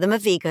 Some of them are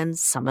vegan,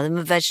 some of them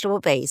are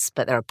vegetable-based,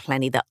 but there are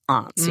plenty that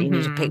aren't, so you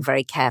need to pick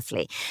very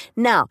carefully.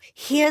 Now,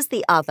 here's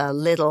the other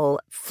little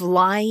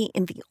fly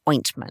in the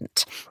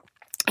ointment.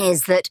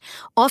 Is that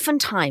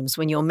oftentimes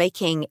when you're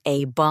making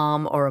a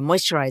balm or a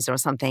moisturizer or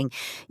something,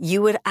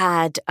 you would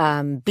add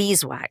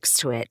beeswax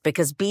to it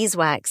because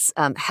beeswax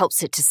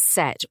helps it to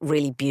set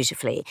really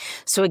beautifully.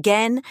 So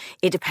again,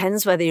 it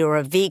depends whether you're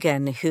a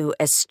vegan who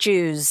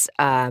eschews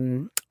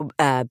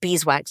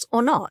beeswax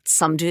or not.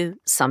 Some do,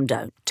 some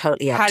don't.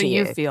 Totally up to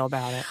you. How do you feel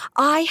about it?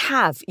 I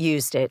have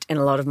used it in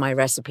a lot of my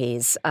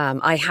recipes.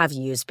 I have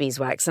used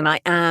beeswax, and I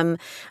am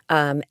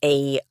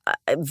a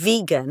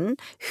vegan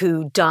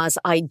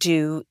I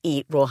do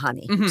eat raw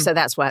honey. So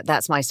that's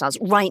my stance.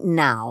 Right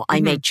now, I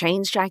may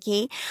change,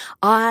 Jackie.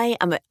 I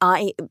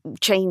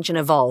change and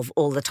evolve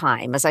all the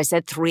time. As I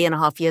said,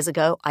 3.5 years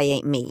ago, I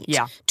ate meat.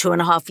 Yeah.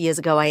 2.5 years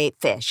ago, I ate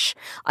fish.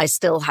 I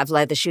still have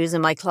leather shoes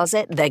in my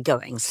closet. They're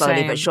going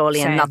slowly but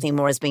surely, and nothing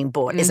more is being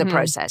bought. It's a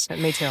process.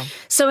 Me too.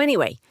 So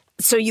anyway,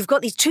 so you've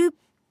got these two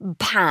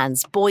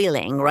pans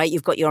boiling, right?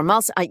 You've got your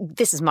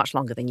this is much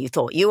longer than you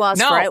thought. You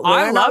asked for it.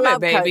 I love it,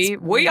 baby.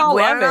 We all love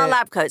it. We're in our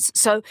lab coats.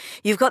 So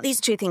you've got these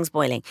two things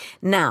boiling.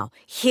 Now,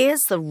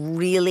 here's the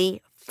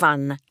really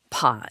fun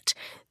part.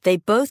 They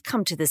both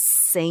come to the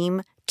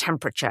same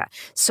temperature.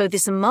 So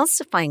this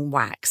emulsifying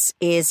wax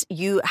is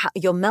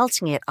you're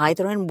melting it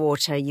either in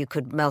water, you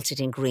could melt it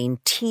in green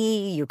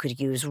tea, you could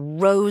use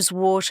rose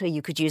water,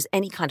 you could use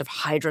any kind of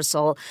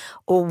hydrosol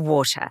or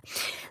water.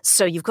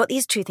 So you've got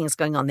these two things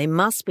going on. They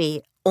must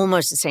be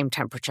almost the same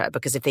temperature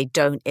because if they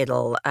don't,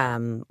 it'll,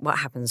 what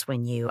happens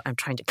when I'm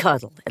trying to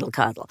curdle? It'll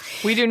curdle.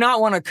 We do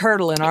not want to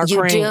curdle in our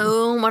cream. You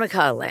don't want to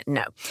curdle it,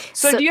 no.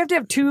 So do you have to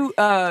have two,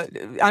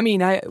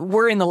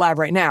 we're in the lab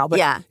right now,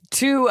 but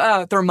two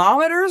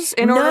thermometers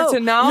in order to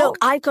know? Look,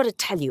 I've got to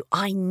tell you,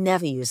 I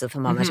never use a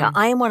thermometer.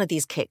 I am one of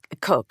these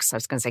cooks. I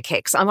was going to say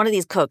kicks. I'm one of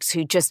these cooks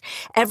who just,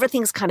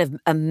 everything's kind of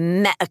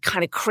a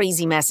kind of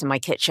crazy mess in my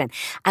kitchen.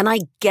 And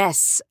I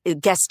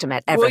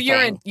guesstimate everything.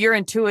 Well, you're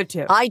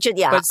intuitive.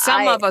 But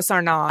some of us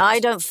are not. I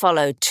don't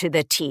follow to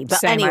the T.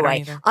 But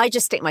anyway, I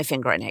just stick my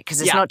finger in it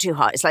because it's not too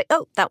hot. It's like,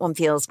 oh, that one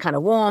feels kind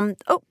of warm.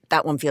 Oh,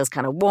 that one feels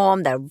kind of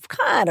warm. They're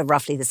kind of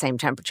roughly the same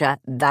temperature.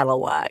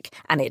 That'll work.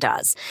 And it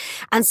does.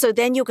 And so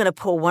then you're going to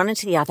pour one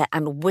into the other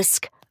and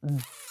whisk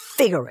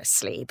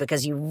vigorously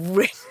because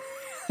you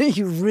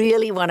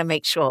really want to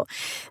make sure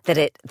that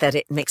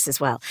it mixes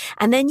well.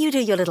 And then you do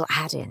your little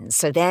add-ins.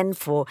 So then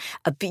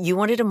you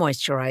wanted a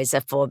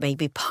moisturizer for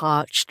maybe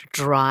parched,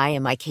 dry,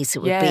 in my case it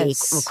would be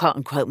quote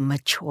unquote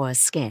mature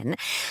skin.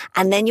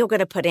 And then you're going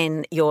to put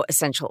in your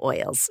essential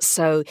oils.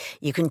 So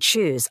you can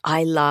choose.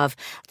 I love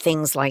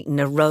things like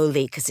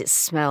neroli because it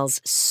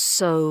smells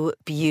so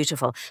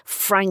beautiful.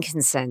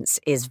 Frankincense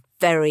is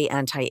very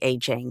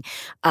anti-aging.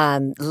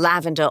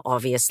 Lavender,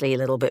 obviously, a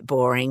little bit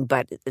boring,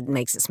 but it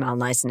makes it smell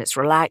nice and it's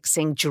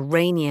relaxing.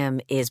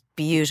 Geranium is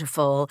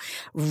beautiful.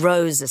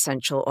 Rose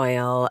essential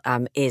oil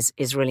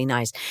is really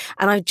nice.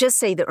 And I just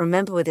say that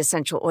remember with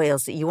essential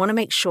oils that you want to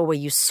make sure where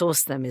you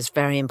source them is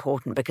very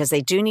important because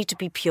they do need to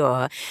be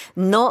pure,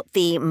 not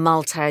the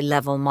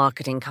multi-level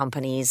marketing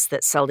companies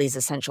that sell these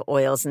essential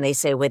oils and they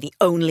say we're the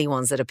only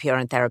ones that are pure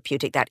and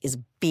therapeutic. That is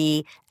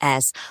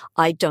BS.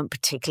 I don't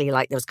particularly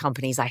like those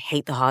companies. I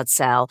hate the hard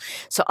sell.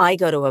 So I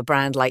go to a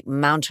brand like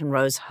Mountain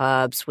Rose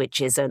Herbs,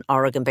 which is an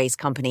Oregon-based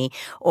company,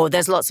 or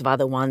there's lots of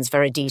other ones,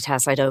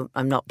 Veriditas.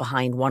 I'm not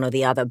behind one or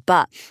the other,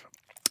 but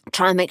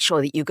try and make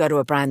sure that you go to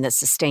a brand that's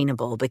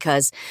sustainable,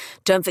 because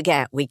don't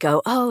forget, we go,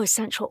 oh,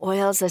 essential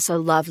oils, they're so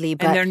lovely.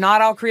 But and they're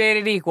not all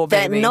created equal,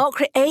 baby.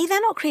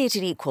 they're not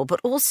created equal, but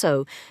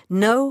also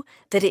know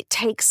that it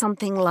takes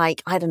something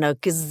like, I don't know,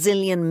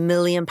 gazillion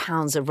million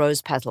pounds of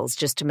rose petals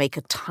just to make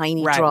a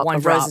tiny drop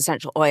of rose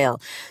essential oil.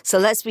 So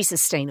let's be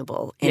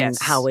sustainable in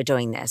how we're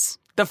doing this.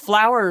 The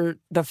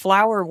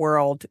flower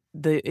world,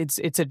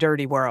 it's a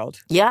dirty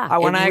world. Yeah,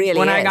 when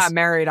I got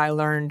married, I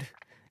learned,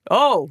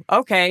 oh,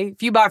 okay,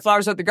 if you buy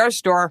flowers at the grocery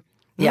store,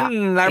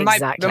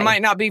 that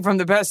might not be from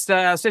the best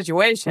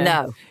situation.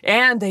 No.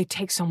 And they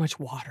take so much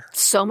water.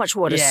 So much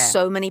water,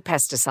 so many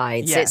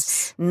pesticides. Yes.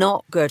 It's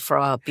not good for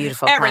our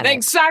beautiful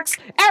Everything planet. sucks.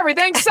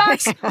 Everything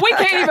sucks. We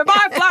can't even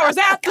buy flowers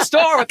at the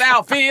store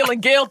without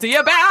feeling guilty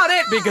about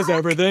it because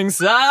everything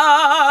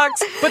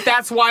sucks. But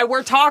that's why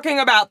we're talking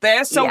about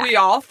this, so we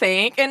all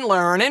think and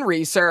learn and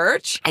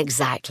research.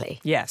 Exactly.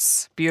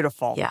 Yes.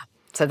 Beautiful. Yeah.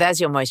 So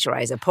there's your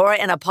moisturizer. Pour it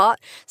in a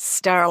pot,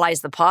 sterilize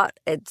the pot.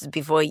 It's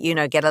before,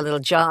 get a little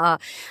jar,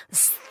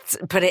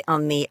 put it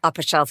on the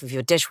upper shelf of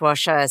your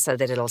dishwasher so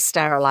that it'll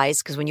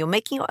sterilize. Because when you're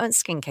making your own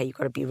skincare, you've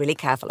got to be really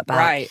careful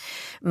about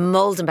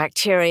mold and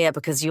bacteria,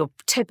 because you're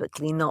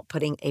typically not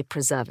putting a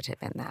preservative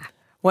in there.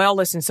 Well,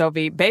 listen,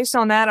 Sophie, based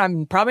on that,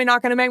 I'm probably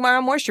not going to make my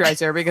own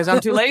moisturizer because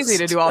I'm too lazy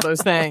to do all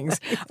those things.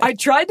 I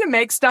tried to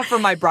make stuff for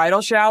my bridal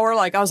shower.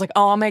 I was like,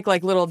 I'll make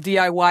little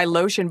DIY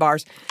lotion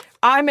bars.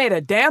 I made a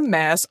damn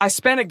mess. I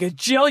spent a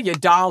gajillion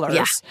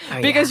dollars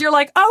because you're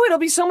like, it'll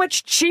be so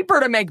much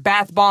cheaper to make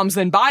bath bombs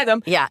than buy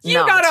them. Yeah, you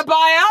gotta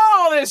buy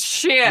all this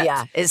shit.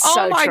 Yeah, it's so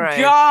true. Oh my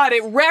God,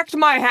 it wrecked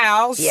my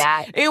house.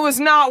 Yeah. It was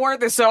not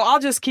worth it, so I'll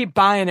just keep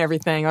buying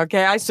everything,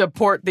 okay? I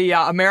support the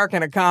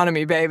American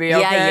economy, baby,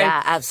 okay?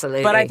 Yeah,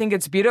 absolutely. But I think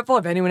it's beautiful.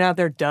 If anyone out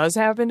there does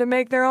happen to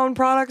make their own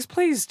products,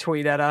 please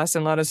tweet at us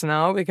and let us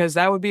know, because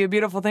that would be a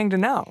beautiful thing to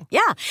know.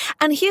 Yeah,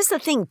 and here's the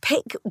thing,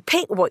 pick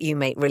what you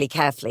make really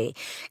carefully.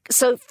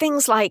 So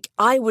things like,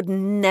 I would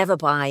never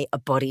buy a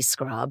body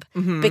scrub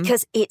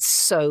because it's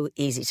so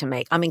easy to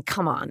make. I mean,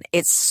 come on.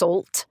 It's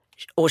salt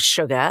or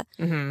sugar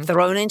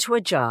thrown into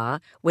a jar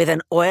with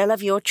an oil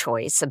of your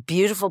choice, a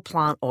beautiful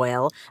plant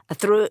oil,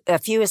 a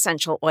few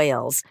essential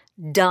oils,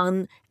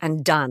 done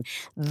and done.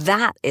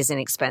 That is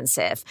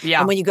inexpensive. Yeah.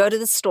 And when you go to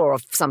the store or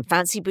some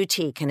fancy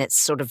boutique and it's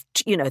sort of,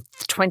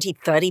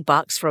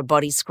 $20-$30 for a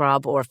body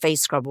scrub or a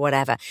face scrub or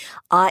whatever,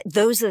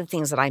 those are the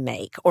things that I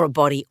make, or a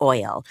body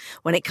oil.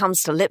 When it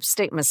comes to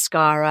lipstick,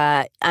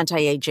 mascara,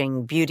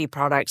 anti-aging beauty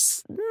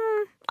products,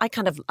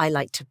 I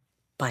like to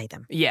buy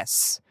them.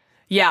 Yes.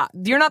 Yeah,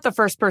 you're not the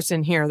first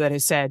person here that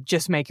has said,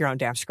 just make your own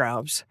damn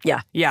scrubs.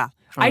 Yeah. Yeah.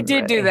 I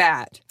did do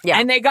that. Yeah.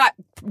 And they got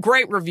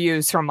great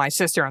reviews from my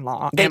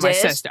sister-in-law and my did?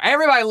 sister.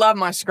 Everybody loved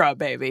my scrub,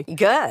 baby.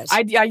 Good.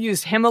 I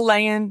used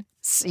Himalayan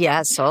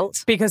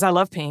salt. because I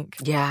love pink.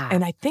 Yeah.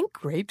 And I think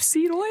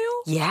grapeseed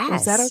oil? Yes.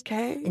 Is that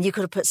okay? And you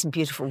could have put some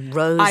beautiful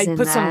rose in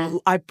there.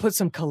 I put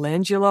some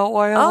calendula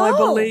oil, I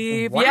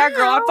believe. Wow. Yeah,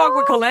 girl, I fuck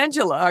with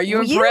calendula. Are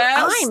you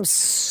impressed? I'm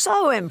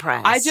so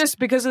impressed.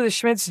 Because of the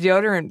Schmidt's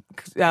deodorant,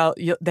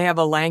 they have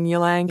a Lang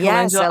Ylang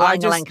calendula. Yes, a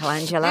Lang Ylang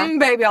calendula.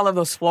 Baby, I love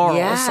those florals.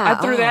 Yeah. I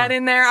threw that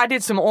in there. I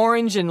did some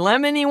orange and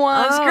lemony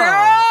ones. Oh. Girl,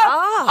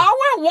 I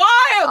went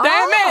wild,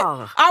 damn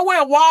it. I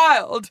went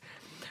wild.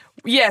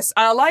 Yes,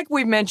 like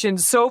we've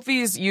mentioned,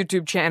 Sophie's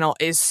YouTube channel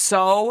is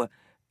so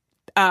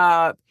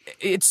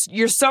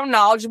you're so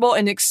knowledgeable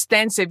and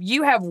extensive.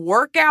 You have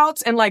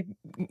workouts and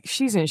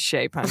she's in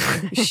shape,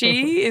 honey.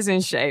 She is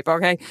in shape,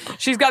 okay?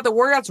 She's got the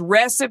workouts,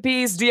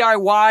 recipes,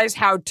 DIYs,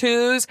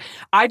 how-tos.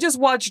 I just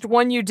watched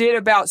one you did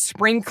about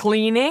spring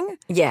cleaning.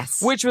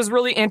 Yes. Which was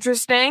really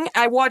interesting.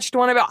 I watched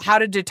one about how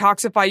to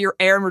detoxify your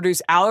air and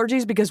reduce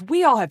allergies, because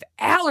we all have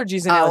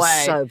allergies in LA.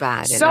 So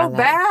bad. So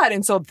bad.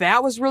 And so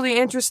that was really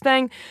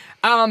interesting.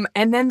 And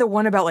then the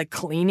one about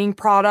cleaning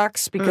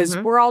products, because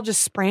we're all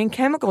just spraying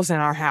chemicals in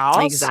our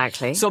house.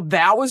 Exactly. So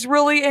that was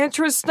really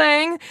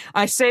interesting.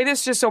 I say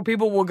this just so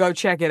people will go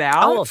check it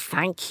out. Oh,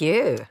 thank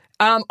you.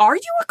 Are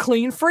you a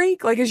clean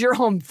freak? Is your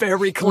home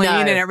very clean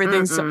and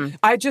everything? So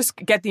I just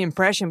get the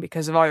impression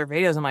because of all your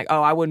videos, I'm like,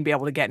 I wouldn't be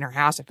able to get in her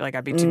house. I feel like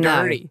I'd be too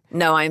dirty.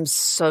 No, I'm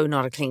so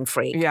not a clean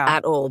freak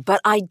at all. But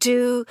I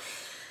do...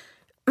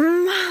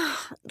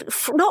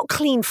 not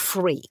clean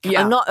freak.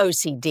 Yeah. I'm not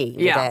OCD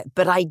with it,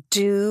 but I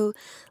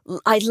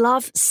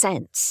love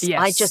scents.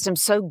 Yes. I just am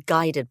so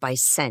guided by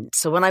scent.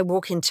 So when I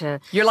walk into...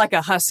 You're like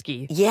a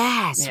husky.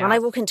 Yes. Yeah. When I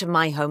walk into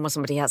my home or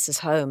somebody else's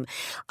home,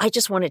 I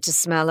just want it to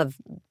smell of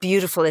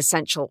beautiful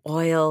essential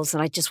oils,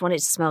 and I just want it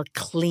to smell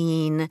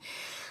clean.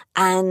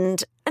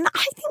 And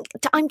I think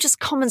I'm just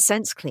common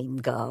sense clean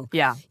girl.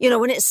 Yeah. You know,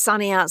 when it's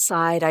sunny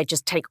outside, I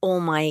just take all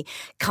my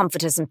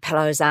comforters and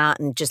pillows out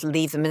and just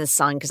leave them in the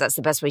sun because that's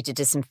the best way to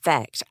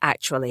disinfect,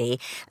 actually,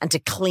 and to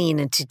clean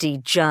and to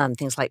de-germ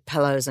things like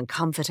pillows and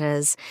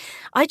comforters.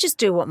 I just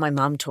do what my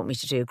mum taught me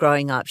to do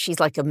growing up. She's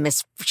like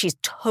she's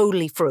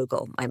totally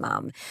frugal, my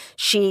mum.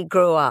 She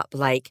grew up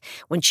like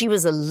when she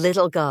was a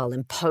little girl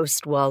in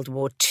post-World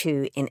War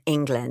II in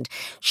England.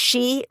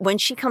 When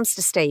she comes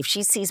to stay, if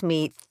she sees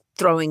me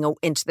throwing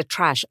into the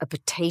trash a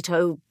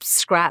potato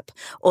scrap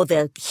or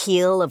the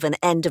heel of an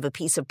end of a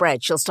piece of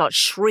bread, she'll start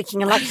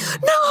shrieking and like,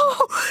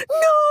 no,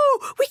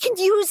 we can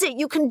use it.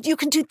 You can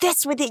do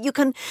this with it. You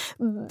can,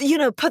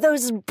 put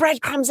those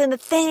breadcrumbs in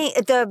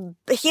the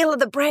heel of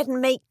the bread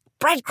and make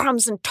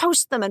breadcrumbs and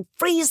toast them and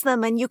freeze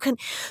them, and you can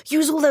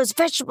use all those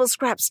vegetable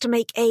scraps to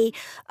make a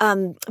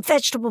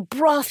vegetable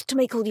broth to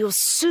make all your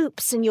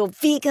soups and your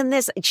vegan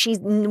this. She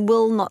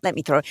will not let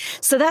me throw it.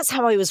 So that's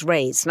how I was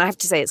raised, and I have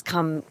to say it's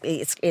come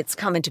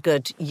into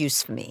good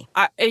use for me.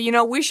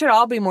 We should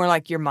all be more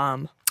like your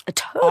mom.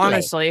 Totally.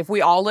 Honestly, if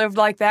we all lived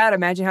like that,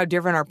 imagine how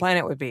different our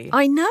planet would be.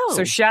 I know.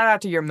 So shout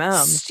out to your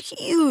mom.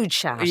 Huge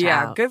shout out.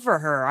 Yeah, good for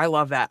her. I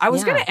love that. I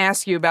was going to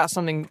ask you about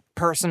something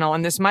personal,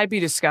 and this might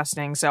be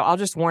disgusting, so I'll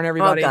just warn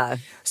everybody.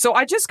 Okay. So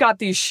I just got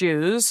these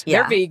shoes.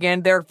 Yeah. They're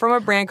vegan. They're from a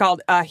brand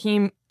called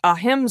Ahimsa,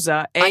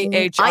 Ahimsa. I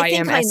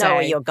think I know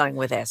where you're going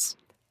with this.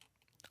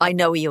 I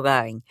know where you're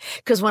going.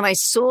 Because when I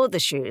saw the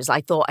shoes, I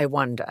thought, I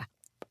wonder.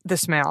 The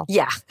smell.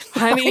 Yeah.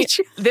 Honey,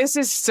 this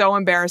is so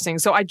embarrassing.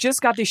 So I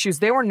just got these shoes.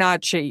 They were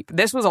not cheap.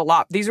 This was a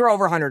lot. These were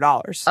over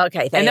 $100.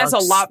 Okay. And that's a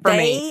lot for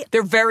me.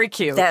 They're very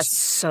cute. They're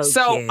so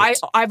cute.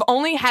 I've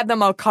only had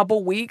them a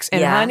couple weeks.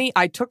 And honey,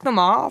 I took them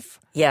off.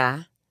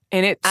 Yeah.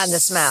 And the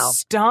smell.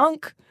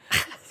 Stunk.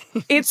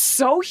 It's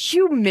so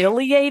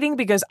humiliating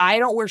because I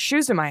don't wear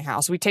shoes in my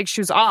house. We take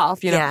shoes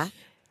off, Yeah.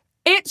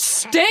 It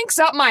stinks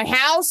up my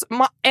house,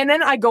 and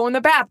then I go in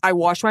the bath. I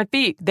wash my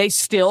feet. They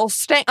still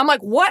stink. I'm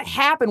like, what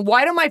happened?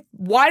 Why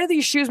do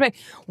these shoes make...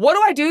 What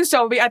do I do,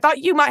 Sophie? I thought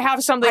you might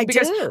have something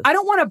because I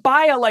don't want to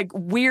buy a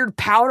weird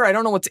powder. I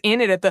don't know what's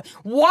in it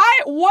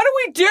What do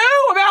we do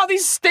about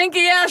these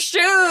stinky ass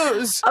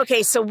shoes?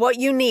 Okay, so what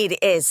you need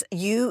is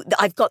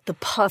I've got the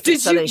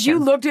perfect solution. You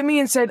looked at me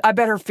and said, I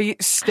bet her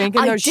feet stink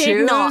in those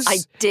shoes? I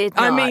did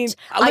not. I mean,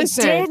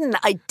 listen.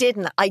 I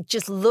didn't. I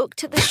just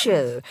looked at the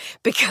shoe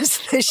because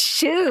the shoe.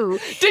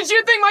 Did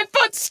you think my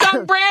foot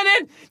stunk,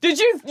 Brandon?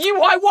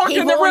 I walked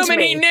in the room and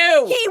he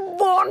knew. He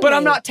warned me. But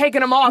I'm not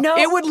taking them off. No.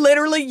 It would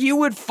literally, you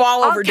would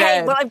fall over dead.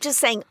 Okay, well, I'm just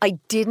saying, I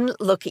didn't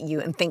look at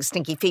you and think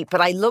stinky feet, but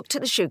I looked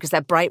at the shoe because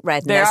they're bright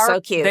red and they're so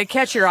cute. They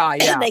catch your eye,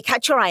 yeah. They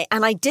catch your eye.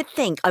 And I did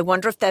think, I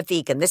wonder if they're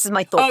vegan. This is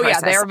my thought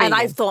process. Yeah, they're vegan. And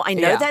I thought, I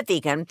know they're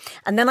vegan.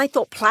 And then I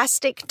thought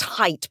plastic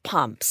tight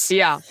pumps.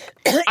 Yeah.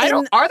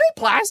 Are they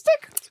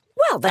plastic?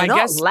 Well, they're I not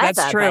guess leather.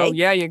 That's true. Right?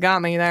 Yeah, you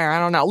got me there. I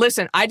don't know.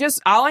 Listen,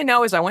 all I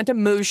know is I went to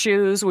Moo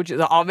Shoes, which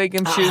is an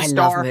all-vegan shoe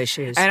store. I love Moo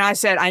Shoes. And I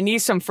said, I need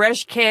some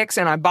fresh kicks,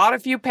 and I bought a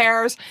few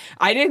pairs.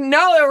 I didn't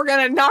know they were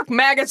going to knock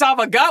maggots off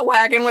a gut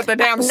wagon with the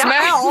damn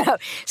smell. No.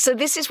 So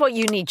this is what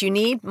you need. You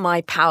need my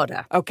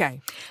powder.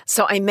 Okay.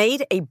 So I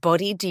made a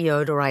body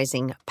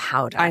deodorizing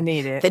powder. I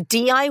need it. The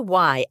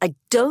DIY, I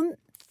don't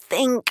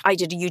think I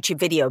did a YouTube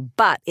video,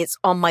 but it's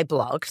on my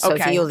blog,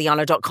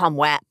 sophieuliano.com,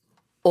 where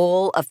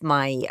all of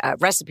my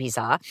recipes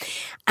are.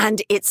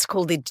 And it's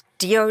called the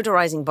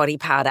deodorizing body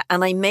powder.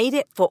 And I made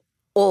it for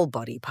all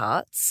body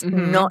parts,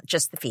 not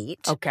just the feet.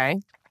 Okay.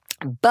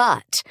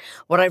 But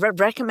what I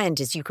recommend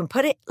is you can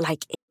put it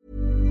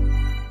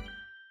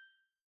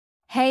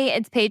Hey,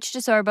 it's Paige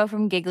DeSorbo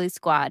from Giggly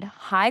Squad.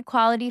 High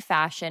quality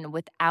fashion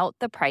without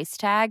the price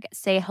tag.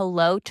 Say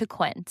hello to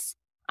Quince.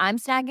 I'm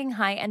snagging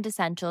high-end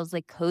essentials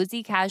like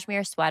cozy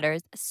cashmere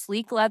sweaters,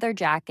 sleek leather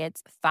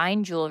jackets,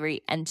 fine jewelry,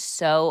 and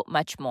so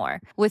much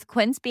more. With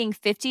Quince being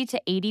 50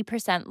 to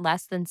 80%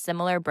 less than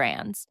similar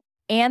brands.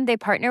 And they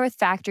partner with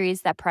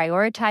factories that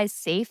prioritize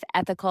safe,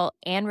 ethical,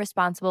 and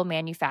responsible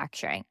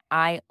manufacturing.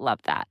 I love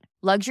that.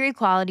 Luxury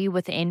quality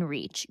within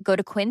reach. Go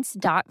to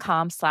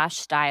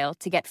quince.com/style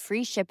to get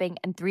free shipping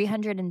and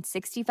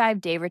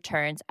 365-day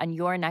returns on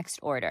your next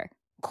order.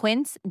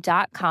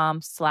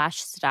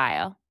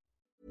 Quince.com/style.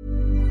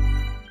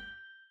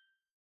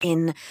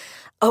 I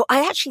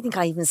actually think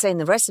I even say in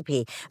the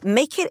recipe,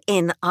 make it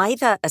in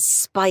either a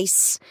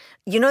spice,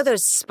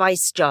 those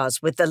spice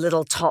jars with the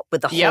little top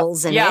with the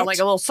holes in it? Yeah, like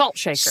a little salt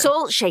shaker.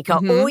 Salt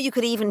shaker, or you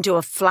could even do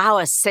a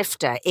flour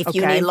sifter if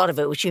you need a lot of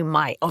it, which you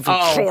might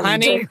obviously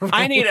do.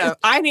 I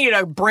need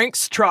a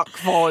Brinks truck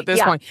full at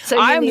this point. So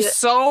I'm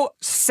so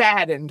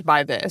saddened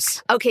by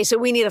this. Okay, so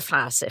we need a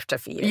flour sifter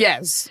for you.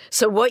 Yes.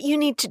 So what you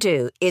need to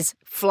do is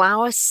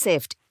flour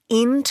sift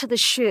into the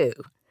shoe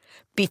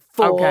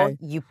before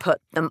you put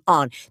them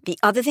on. The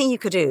other thing you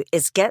could do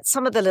is get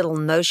some of the little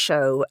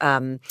no-show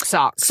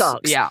socks.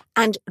 Yeah.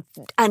 And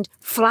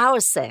flour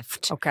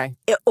sift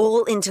it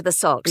all into the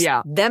socks.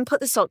 Yeah. Then put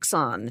the socks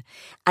on.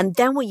 And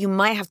then what you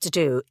might have to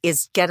do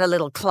is get a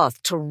little cloth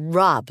to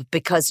rub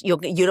because you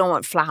don't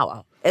want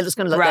flour. It's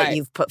going to look like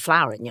you've put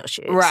flour in your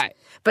shoes. Right.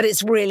 But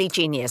it's really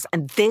genius.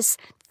 And this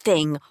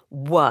thing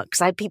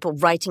works. I had people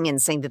writing in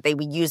saying that they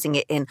were using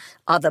it in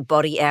other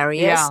body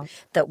areas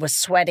that were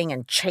sweating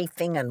and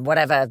chafing and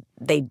whatever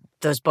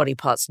those body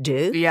parts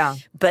do. Yeah.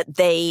 But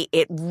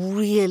it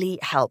really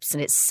helps,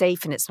 and it's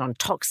safe, and it's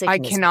non-toxic,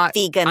 and it's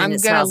vegan, and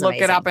it smells amazing. I'm going to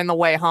look it up on the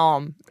way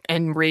home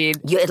and read.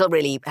 It'll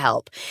really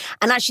help.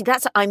 And actually,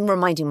 I'm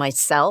reminding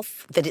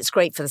myself that it's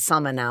great for the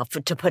summer now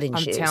to put in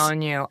shoes. I'm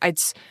telling you.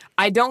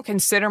 I don't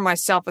consider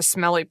myself a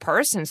smelly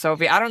person,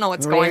 Sophie. I don't know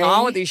what's going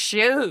on with these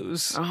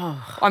shoes.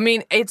 Oh. I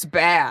mean, it's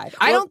bad.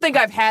 I don't think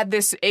I've had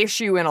this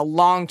issue in a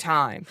long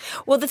time.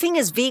 Well, the thing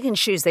is, vegan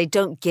shoes, they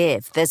don't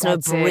give. There's no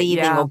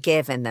breathing or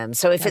give in them.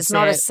 So if it's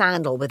not a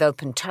sandal with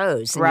open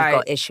toes, then you've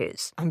got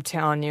issues. I'm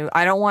telling you.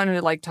 I don't want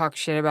to talk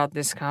shit about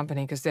this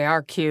company because they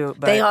are cute.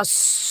 But they are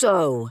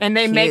so And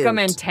they cute. make them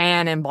in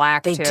tan and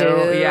black, they too.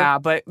 Do. Yeah,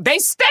 but they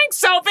stink,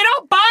 Sophie.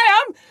 Don't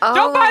buy them.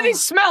 Don't buy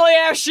these smelly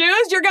ass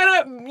shoes.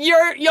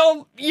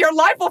 Your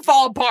life will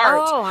fall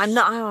apart. Oh, I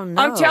don't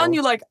know. I'm telling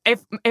you,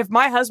 if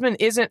my husband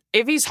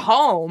if he's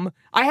home,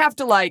 I have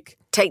to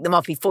take them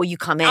off before you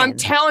come in. I'm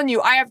telling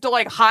you, I have to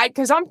hide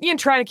because I'm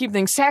trying to keep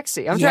things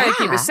sexy. I'm trying to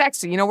keep it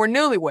sexy. We're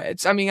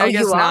newlyweds. I mean, I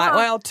guess not.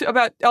 Well,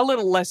 about a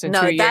little less than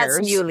 2 years. No, that's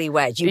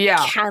newlywed. You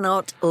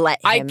cannot let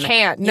him. I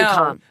can't. No.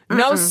 Can't.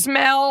 No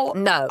smell.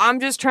 No. I'm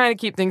just trying to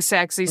keep things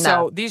sexy. No.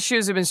 So these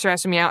shoes have been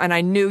stressing me out, and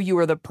I knew you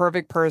were the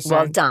perfect person.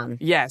 Well done.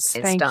 Yes,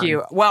 It's thank done.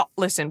 you. Well,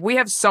 listen, we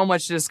have so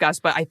much to discuss,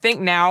 but I think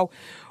now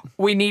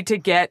we need to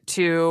get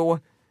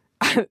to...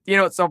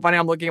 it's so funny.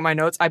 I'm looking at my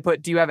notes. I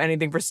put, do you have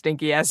anything for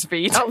stinky ass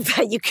feet? Oh,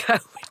 there you go.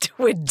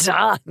 We're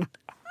done.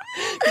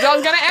 Because I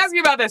was going to ask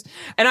you about this.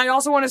 And I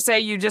also want to say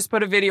you just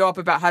put a video up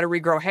about how to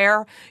regrow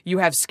hair. You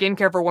have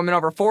skincare for women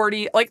over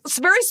 40. It's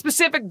very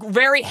specific,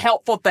 very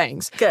helpful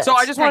things. Good. So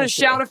I just want to Thank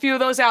you. shout a few of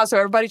those out. So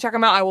everybody check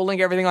them out. I will link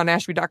everything on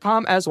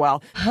nashville.com as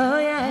well. Oh,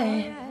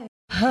 yeah.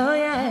 Oh,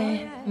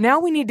 yeah. Now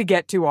we need to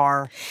get to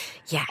our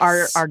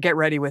get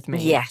ready with me.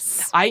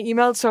 Yes. I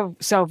emailed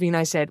Sophie and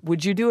I said,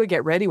 would you do a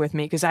get ready with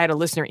me? Because I had a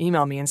listener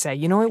email me and say,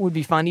 it would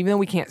be fun, even though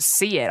we can't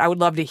see it. I would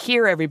love to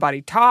hear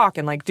everybody talk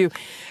and do.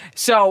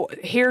 So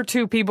here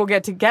two people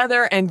get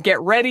together and get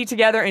ready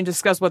together and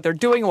discuss what they're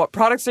doing and what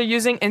products they're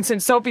using. And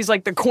since Sophie's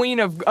the queen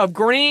of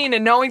green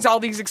and knowing all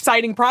these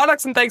exciting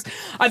products and things,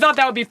 I thought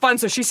that would be fun.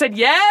 So she said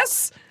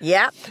yes.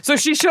 Yeah. So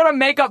she showed up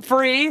makeup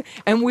free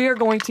and we are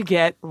going to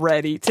get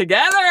ready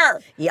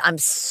together. Yeah, I'm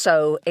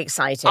so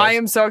excited. I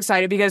am so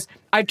excited because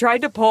I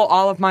tried to pull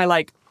all of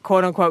my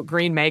quote unquote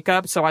green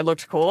makeup so I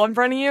looked cool in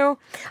front of you.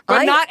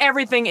 But not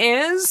everything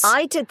is.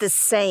 I did the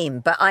same,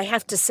 but I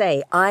have to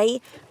say,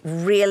 I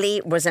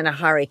really was in a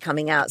hurry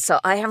coming out, so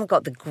I haven't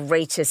got the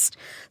greatest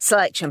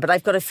selection, but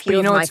I've got a few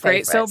of my what's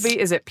favorites. great, Sophie,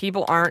 is that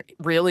people aren't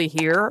really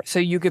here, so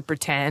you could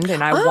pretend,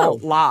 and I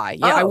won't lie.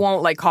 Yeah, I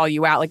won't call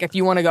you out. If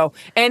you want to go,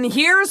 and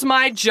here's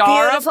my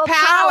jar Beautiful of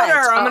powder.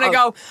 palette. I'm going to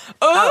go,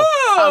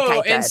 ooh!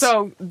 Okay, good. And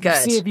so Good.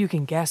 see if you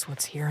can guess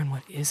what's here and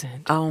what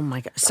isn't. Oh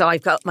my God. So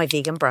I've got my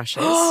vegan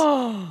brushes.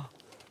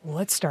 Well,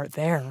 let's start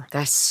there.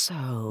 They're so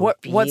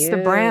What's the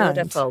brand?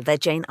 beautiful. They're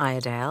Jane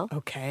Iredale.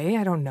 Okay,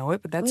 I don't know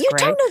it, but that's You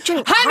great. don't know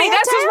Jane Honey, Iredale?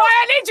 this is why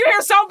I need you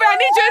here, Sophie. I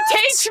need you to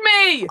teach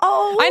me.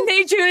 Oh, I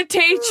need you to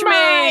teach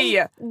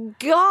me.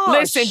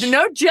 Gosh. Listen,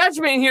 no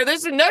judgment here.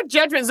 This is no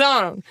judgment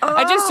zone.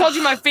 I just told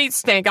you my feet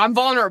stink. I'm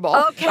vulnerable.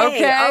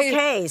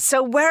 Okay.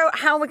 So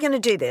how are we going to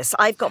do this?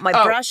 I've got my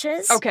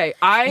brushes. Okay,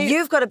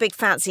 You've got a big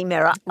fancy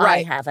mirror.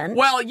 Right. I haven't.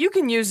 Well, you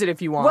can use it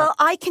if you want. Well,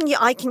 I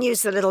can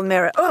use the little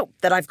mirror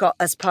that I've got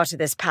as part of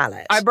this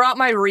palette. I brought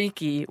my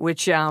Reiki,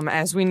 which,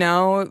 as we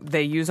know,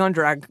 they use on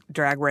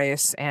Drag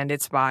Race, and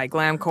it's by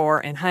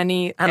Glamcore and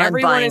Honey. And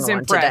everyone I'm buying is one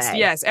impressed. today.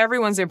 Yes,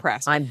 everyone's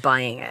impressed. I'm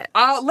buying it.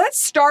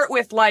 Let's start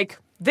with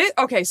this.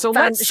 Okay, so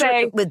let's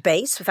say with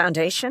base for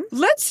foundation.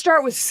 Let's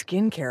start with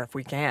skincare if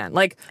we can.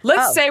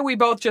 Let's say we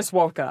both just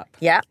woke up.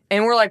 Yeah.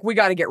 And we're we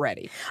got to get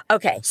ready.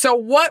 Okay. So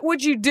what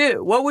would you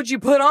do? What would you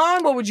put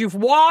on? What would you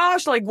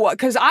wash? What?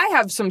 Because I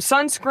have some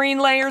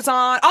sunscreen layers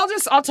on.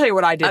 I'll tell you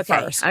what I did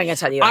first. I'm going to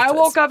tell you. I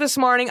woke up this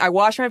morning. I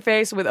washed my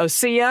face with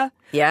Osea.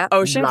 Yeah.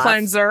 Ocean love.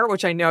 Cleanser,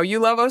 which I know you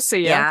love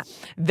Osea. Yeah.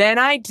 Then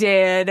I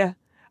did,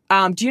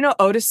 do you know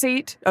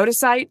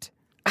Odacite?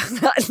 I'm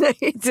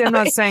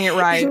not saying it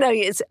right. No,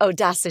 it's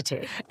Audacity.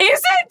 Is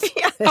it?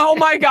 Yes. Oh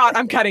my God,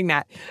 I'm cutting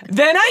that.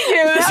 Then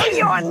I used... No,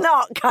 you are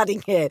not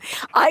cutting it.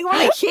 I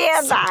want to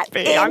hear that.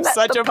 I'm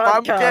such a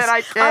pumpkin,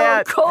 I can't. I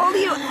will call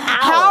you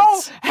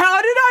out.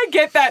 How did I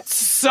get that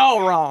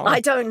so wrong?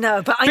 I don't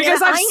know, but I've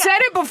said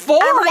it before.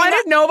 Why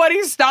did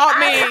nobody stop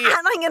me? And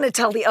I'm going to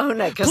tell the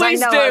owner because I Please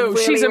know do. her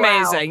really She's well.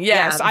 amazing.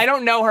 Yes, Yeah. I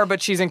don't know her,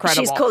 but she's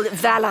incredible. She's called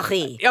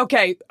Valerie.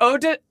 Okay,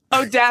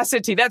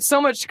 Audacity. That's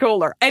so much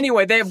cooler.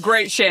 Anyway, they have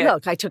great shit.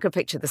 Look, I took a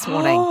picture this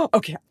morning.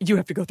 Okay, you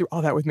have to go through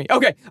all that with me.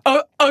 Okay,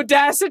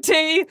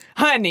 Audacity,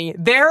 honey,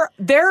 their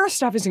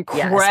stuff is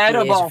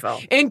incredible.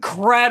 beautiful.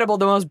 Incredible.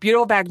 The most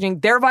beautiful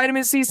packaging. Their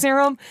vitamin C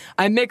serum,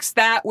 I mixed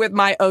that with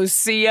my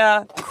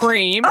Osea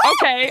cream.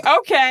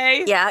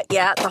 Okay.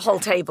 Yeah, the whole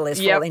table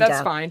is falling that's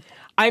down. fine.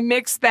 I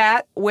mixed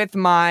that with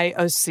my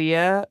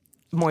Osea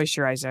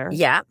moisturizer.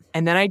 Yeah.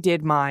 And then I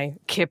did my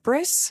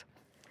Kypris.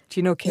 Do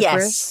you know Kypris?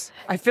 Yes.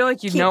 I feel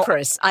like you know.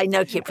 Kypris. I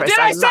know Kypris. Did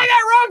I say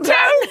that wrong too?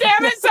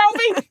 Damn it,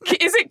 Sophie.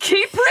 Is it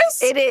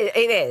Kypris?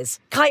 It is.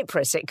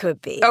 Kypris, it could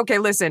be. Okay,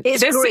 listen.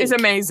 It's this Greek. is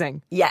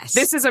amazing. Yes.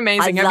 This is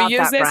amazing. I Have love you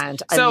used that this?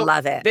 brand. So, I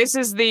love it. This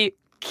is the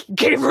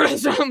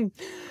Kypris.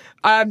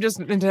 I'm just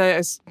not going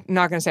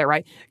to say it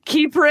right.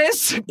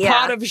 Kypris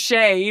Pot of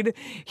Shade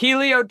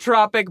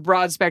Heliotropic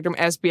Broad Spectrum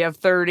SPF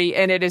 30,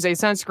 and it is a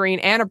sunscreen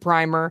and a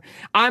primer.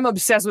 I'm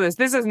obsessed with this.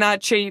 This is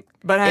not cheap,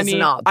 but honey, it's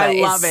not, but I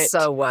love it's it.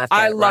 so worth it.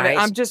 I love right? it.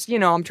 I'm just,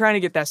 I'm trying to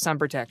get that sun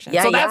protection.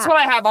 Yeah, so that's what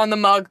I have on the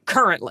mug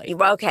currently.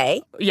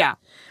 Okay. Yeah.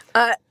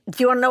 Do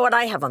you want to know what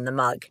I have on the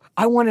mug?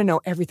 I want to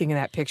know everything in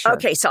that picture.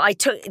 Okay, so I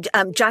took,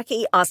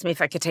 Jackie asked me if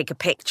I could take a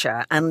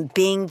picture, and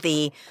being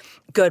the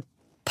good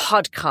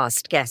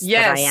podcast guest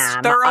that I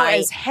am. Thorough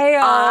as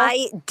hell.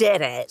 I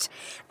did it.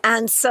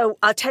 And so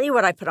I'll tell you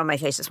what I put on my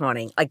face this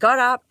morning. I got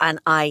up and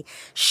I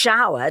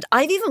showered.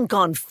 I've even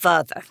gone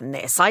further than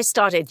this.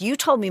 You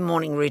told me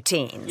morning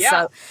routine. Yeah.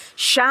 So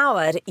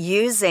showered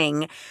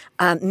using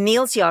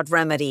Neal's Yard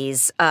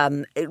Remedies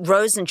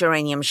Rose and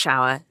Geranium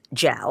Shower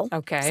Gel.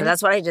 Okay. So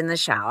that's what I did in the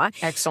shower.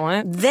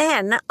 Excellent.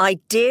 Then I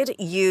did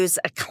use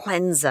a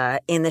cleanser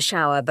in the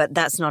shower, but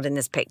that's not in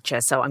this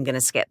picture, so I'm going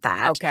to skip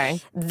that.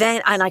 Okay.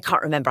 Then, and I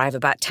can't remember, I have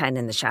about 10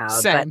 in the shower,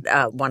 Same.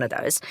 but one of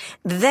those.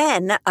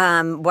 Then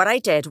what I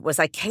did was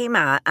I came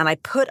out and I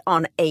put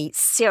on a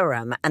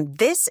serum, and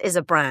this is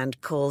a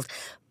brand called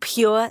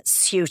Pure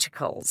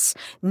Cuticles,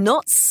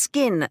 not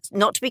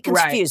to be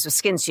confused with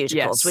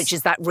SkinCeuticals, which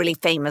is that really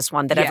famous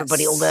one that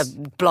everybody, all the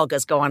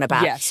bloggers go on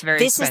about. Yes,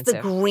 very expensive. This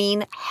is the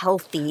green,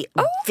 healthy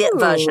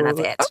version of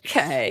it.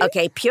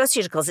 Okay, Pure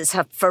Cuticles is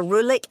her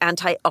ferulic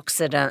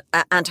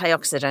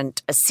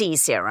antioxidant C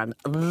serum.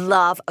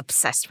 Love,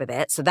 obsessed with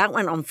it. So that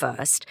went on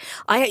first.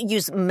 I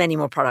use many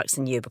more products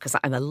than you because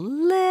I'm a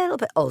little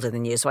bit older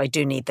than you, so I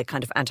do need the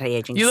kind of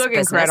anti-aging You look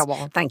business.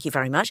 incredible. Thank you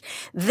very much.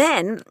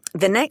 Then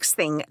the next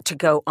thing to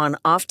go on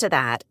after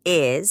that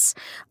is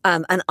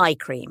an eye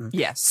cream.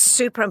 Yes.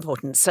 Super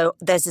important. So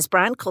there's this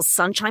brand called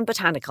Sunshine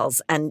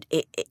Botanicals, and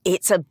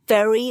it's a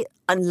very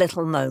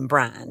little-known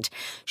brand.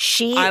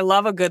 I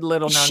love a good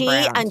little-known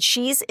brand. And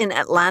she's in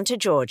Atlanta,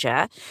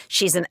 Georgia.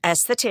 She's an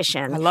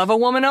esthetician. I love a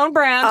woman-owned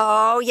brand.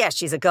 Oh, yeah,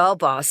 she's a girl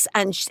boss.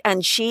 And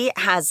she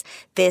has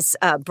this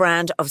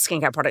brand of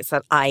skincare products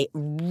that I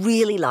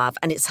really love,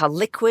 and it's her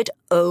Liquid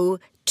O2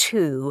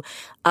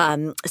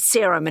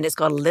 serum, and it's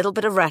got a little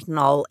bit of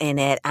retinol in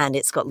it, and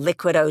it's got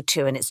Liquid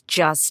O2, and it's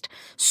just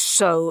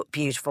so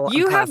beautiful.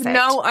 You and have perfect.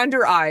 no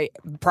under eye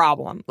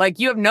problem. Like,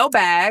 you have no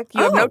bag,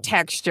 you have no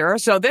texture,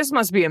 so this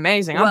must be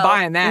amazing. I'm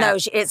buying that. No,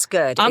 it's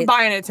good. I'm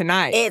buying it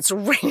tonight. It's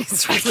really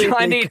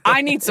good.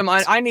 I need some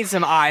eye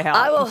help.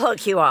 I will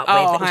hook you up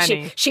with it.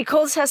 Honey. She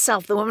calls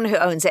herself, the woman who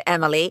owns it,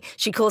 Emily,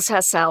 she calls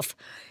herself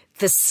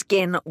the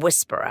Skin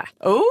Whisperer.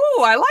 Ooh,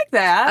 I like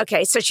that.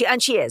 Okay, so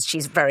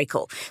she's very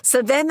cool.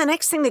 So then the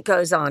next thing that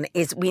goes on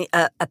is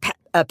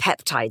a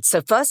peptide.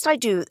 So first I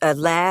do a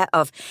layer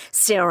of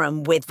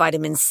serum with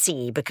vitamin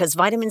C, because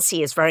vitamin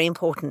C is very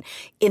important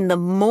in the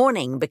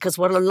morning, because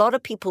what a lot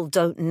of people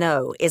don't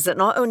know is that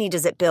not only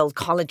does it build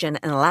collagen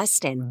and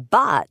elastin,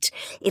 but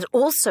it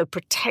also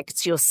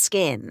protects your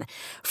skin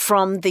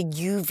from the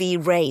UV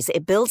rays.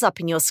 It builds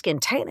up in your skin.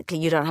 Technically,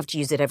 you don't have to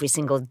use it every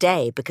single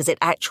day because it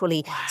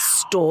actually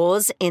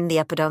stores in the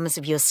epidermis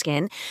of your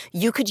skin.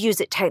 You could use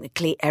it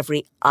technically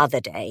every other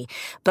day.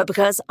 But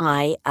because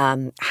I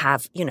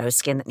have,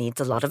 skin that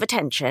needs a lot of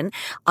attention,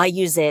 I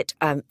use it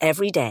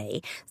every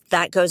day.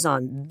 That goes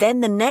on.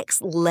 Then the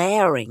next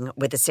layering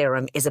with the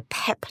serum is a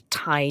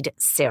peptide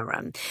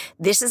serum.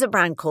 This is a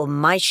brand called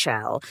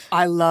Michelle.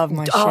 I love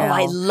Michelle. Oh,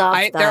 I love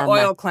them. Their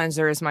oil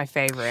cleanser is my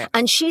favorite.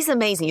 And she's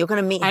amazing. You're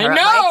going to meet her. I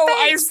know.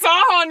 I saw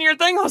on your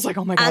thing. I was like,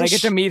 oh my God, I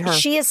get to meet her.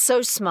 She is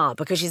so smart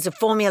because she's a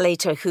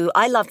formulator who,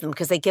 I love them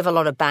because they give a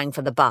lot of bang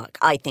for the buck,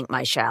 I think,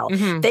 Michelle.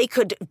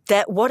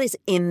 Mm-hmm. What is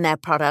in their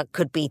product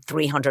could be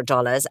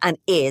 $300 and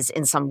is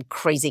in some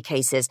crazy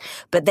cases,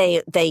 but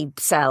they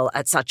sell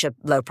at such a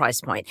low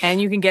price point. And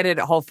you can get it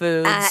at Whole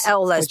Foods.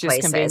 All those which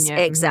places. Is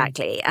convenient.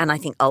 Exactly. Mm-hmm. And I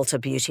think Ulta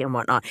Beauty and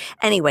whatnot.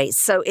 Anyway,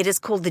 so it is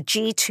called the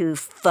G2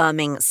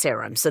 Firming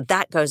Serum. So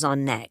that goes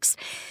on next.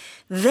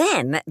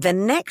 Then the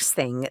next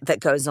thing that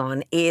goes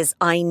on is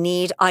I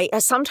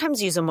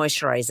sometimes use a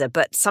moisturizer,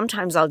 but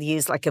sometimes I'll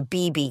use like a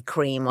BB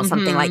cream or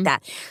something like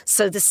that.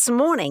 So this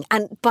morning,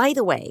 and by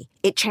the way,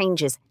 it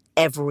changes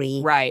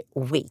every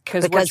week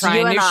because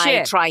you and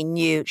I try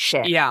new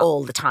shit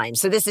all the time.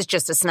 So this is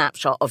just a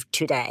snapshot of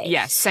today.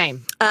 Yes,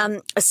 same.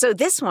 So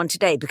this one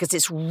today, because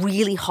it's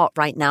really hot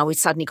right now, we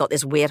suddenly got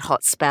this weird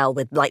hot spell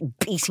with like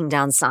beating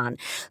down sun.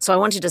 So I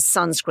wanted to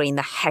sunscreen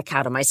the heck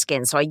out of my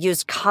skin. So I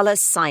used Color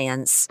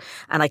Science,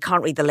 and I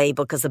can't read the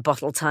label because the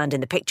bottle turned in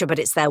the picture, but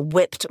it's their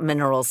whipped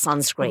mineral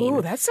sunscreen.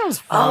 Ooh, that sounds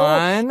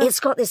fun. It's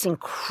got this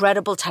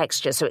incredible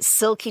texture. So it's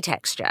silky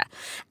texture.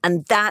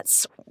 And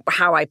that's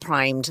how I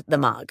primed the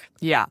mug. dog.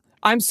 Yeah.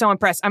 I'm so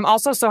impressed. I'm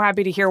also so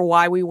happy to hear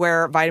why we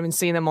wear vitamin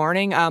C in the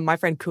morning. My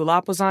friend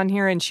Kulop was on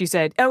here, and she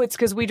said, oh, it's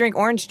because we drink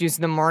orange juice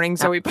in the morning,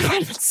 so we put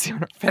vitamin C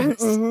on our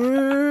face.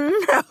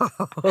 No.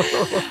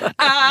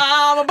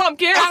 I'm a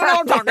pumpkin. I don't know what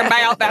I'm talking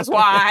about. That's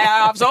why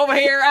I'm over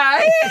here.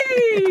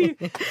 Hey!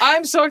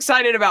 I'm so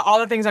excited about all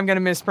the things I'm going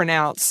to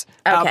mispronounce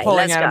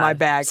pulling out of my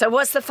bag. So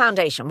what's the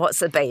foundation? What's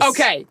the base?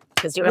 Okay.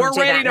 We're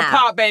ready to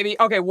pop, baby.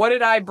 Okay, what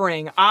did I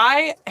bring?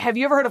 Have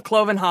you ever heard of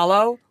Cloven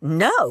Hollow?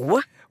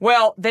 No.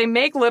 Well, they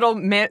make little,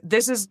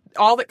 this is,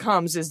 all that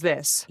comes is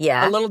this.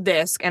 Yeah. A little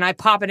disc, and I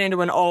pop it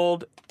into an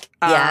old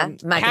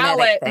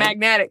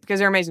magnetic, because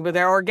they're amazing. But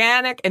they're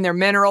organic, and they're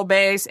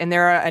mineral-based, and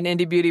they're an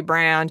indie beauty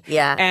brand.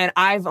 Yeah. And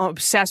I'm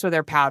obsessed with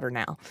their powder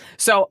now.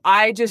 So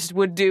I just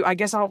would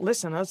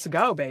let's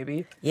go,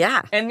 baby.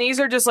 Yeah. And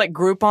these are just like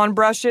Groupon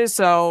brushes,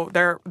 so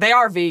they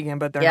are vegan,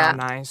 but they're not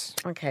nice.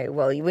 Okay,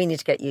 well, we need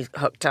to get you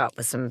hooked up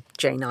with some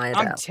Jane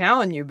Iredale. I'm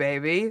telling you,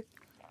 baby.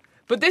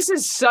 But this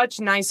is such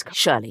nice...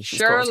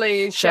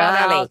 Shirley.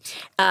 Shout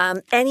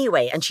out.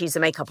 Anyway, and she's a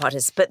makeup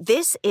artist. But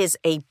this is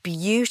a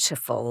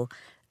beautiful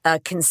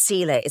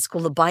concealer. It's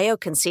called the Bio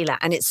Concealer,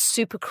 and it's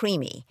super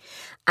creamy.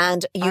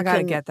 And you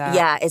gotta get that.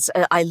 Yeah,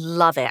 I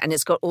love it. And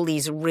it's got all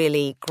these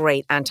really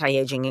great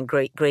anti-aging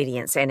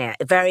ingredients in it.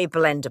 Very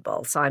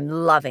blendable, so I'm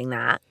loving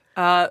that.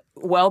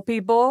 Well,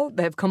 people,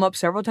 they've come up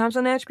several times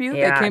on Natch Beauty.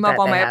 Yeah, they came up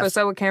on my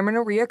episode with Cameron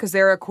and Rhea because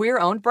they're a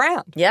queer-owned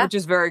brand, which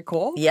is very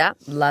cool. Yeah,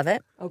 love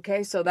it.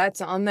 Okay, so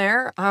that's on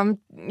there.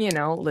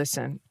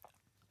 Listen,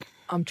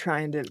 I'm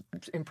trying to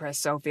impress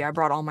Sophie. I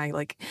brought all my,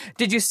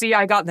 did you see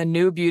I got the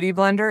new beauty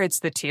blender? It's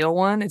the teal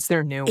one. It's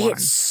their new one.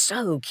 It's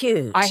so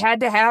cute. I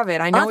had to have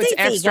it. I know it's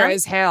extra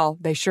as hell.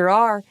 They sure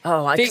are.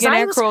 Oh, vegan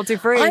and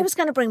cruelty-free. I was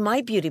going to bring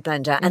my beauty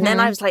blender, and then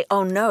I was like,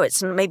 oh, no,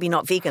 it's maybe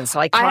not vegan, so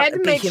I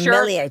can't be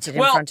humiliated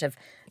in front of...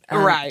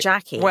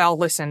 Jackie. Well,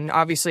 listen,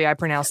 obviously I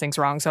pronounce things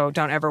wrong, so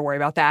don't ever worry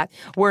about that.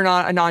 We're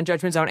not a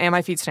non-judgment zone, and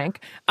my feet stink.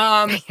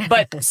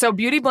 But so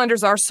beauty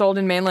blenders are sold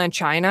in mainland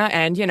China,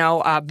 and,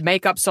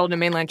 makeup sold in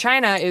mainland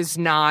China is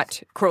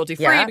not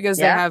cruelty-free because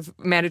they have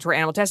mandatory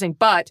animal testing,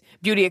 but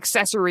beauty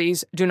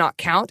accessories do not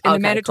count in the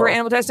mandatory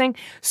animal testing.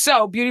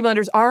 So beauty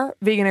blenders are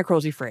vegan and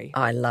cruelty-free.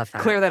 Oh, I love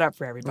that. Clear that up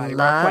for everybody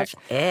Love real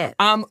quick. it.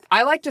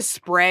 I like to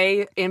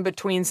spray in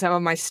between some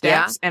of my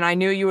steps, and I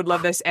knew you would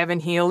love this Evan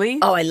Healy.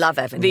 Oh, I love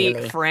Evan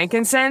Healy. The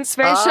frankincense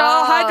facial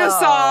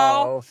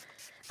hydrosol.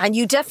 And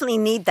you definitely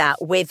need that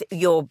with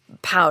your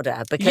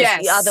powder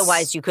because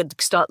otherwise you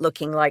could start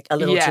looking like a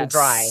little too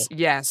dry.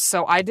 Yes.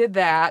 So I did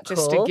that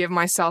just to give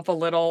myself a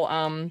little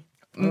a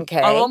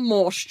little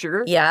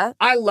moisture. Yeah.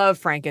 I love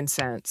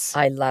frankincense.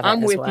 I love it.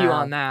 I'm with you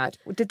on that.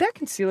 Did that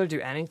concealer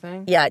do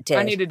anything? Yeah, it did.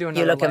 I need to do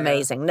another You look layer.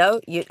 amazing.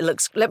 No,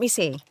 let me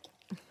see.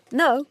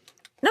 No,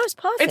 it's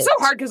perfect. It's so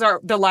hard because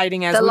the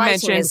lighting, as the we lighting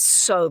mentioned, is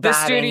so bad.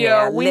 The studio, in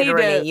here. we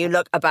literally, need to. You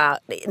look about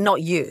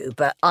not you,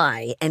 but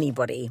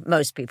anybody,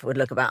 most people would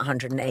look about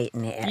 108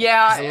 in here.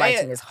 Yeah, the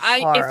lighting is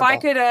horrible.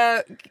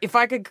 If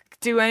I could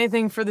do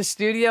anything for the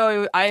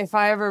studio, if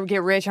I ever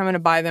get rich, I'm going to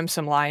buy them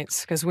some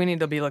lights because we need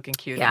to be looking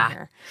cute in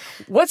here.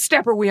 What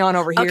step are we on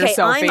over here,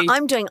 Sophie?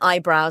 I'm doing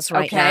eyebrows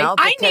right now.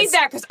 I need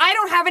that because I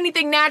don't have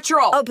anything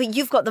natural. Oh, but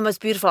you've got the most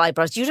beautiful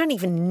eyebrows. You don't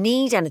even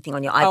need anything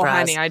on your eyebrows. Oh,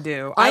 honey, I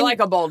do. I like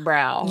a bold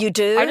brow. You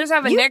do? I just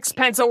have a NYX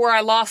pencil where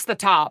I lost the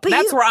top.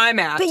 That's where I'm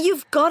at. But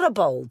you've got a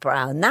bold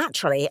brow,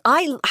 naturally.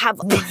 I have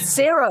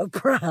zero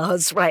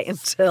brows right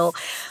until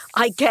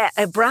I get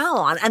a brow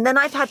on. And then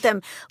I've had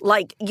them,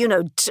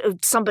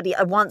 somebody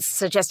once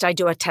suggested I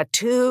do a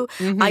tattoo.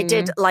 Mm-hmm. I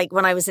did,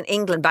 when I was in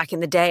England back in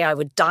the day, I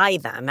would dye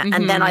them. Mm-hmm.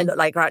 And then I look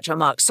like Groucho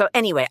Marx. So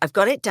anyway, I've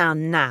got it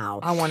down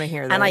now. I want to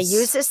hear this. And I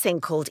use this thing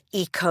called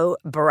Eco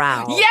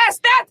Brow. Yes,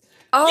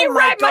 you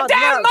read my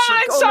damn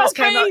mind,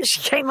 Sophie!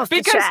 She came off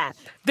the chair.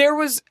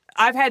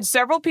 I've had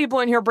several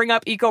people in here bring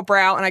up Eco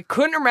Brow, and I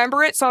couldn't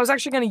remember it, so I was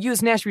actually going to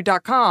use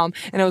Nashville.com,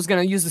 and I was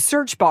going to use the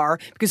search bar,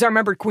 because I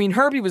remembered Queen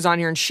Herbie was on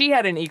here, and she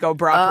had an Eco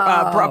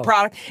Brow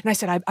product, and I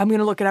said, I'm going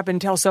to look it up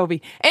and tell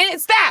Sophie. And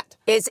it's that!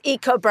 It's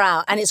Eco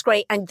Brow, and it's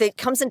great, and it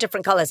comes in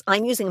different colors.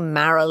 I'm using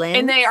Marilyn.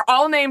 And they are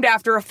all named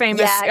after a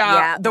famous,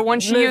 the one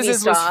she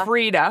uses was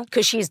Frida.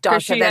 Because she's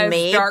darker than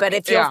me, but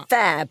if you're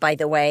fair, by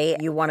the way,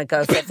 you want to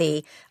go for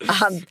the...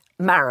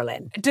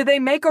 Marilyn. Do they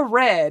make a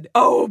red?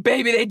 Oh,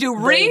 baby, they do.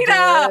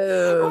 Rita!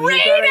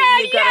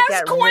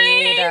 Yes,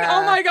 queen! Rita.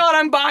 Oh, my God,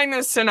 I'm buying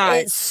this tonight.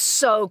 It's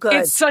so good.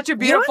 It's such a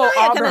beautiful You and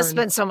I auburn. are going to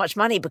spend so much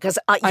money because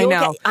I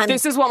know.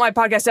 This is what my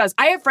podcast does.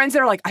 I have friends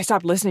that are like, I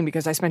stopped listening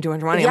because I spent too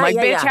much money. I'm like,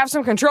 bitch, have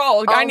some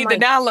control. I need the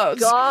downloads.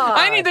 God.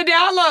 I need the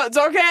downloads,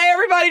 okay?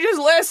 Everybody just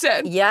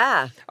listen.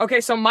 Yeah.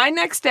 Okay, so my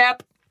next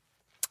step,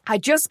 I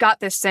just got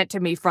this sent to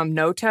me from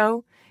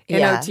Noto.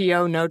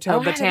 N-O-T-O,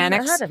 Noto Botanics. I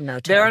haven't heard of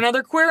Noto. They're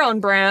another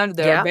queer-owned brand.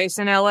 They're based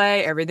in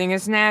L.A. Everything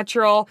is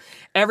natural.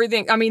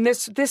 Everything. I mean,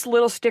 this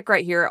little stick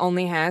right here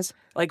only has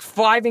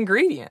 5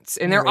 ingredients,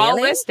 and they're all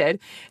listed.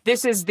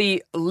 This is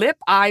the Lip,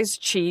 Eyes,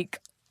 Cheek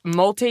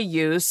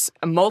multi-use,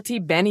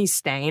 multi-Benny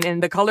stain,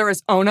 and the color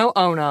is Ono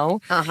Ono.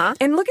 Uh-huh.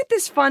 And look at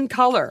this fun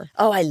color.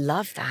 Oh, I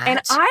love that.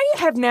 And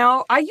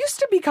I used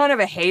to be kind of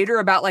a hater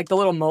about like the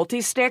little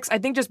multi-sticks. I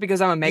think just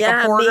because I'm a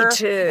makeup hoarder. Me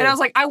too. And I was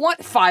like, I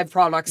want 5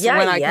 products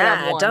when I could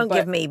have one. Don't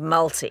give me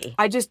multi.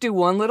 I just do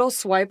one little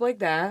swipe like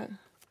that.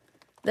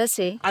 Let's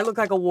see. I look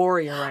like a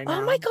warrior right now.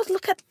 Oh my God,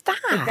 look at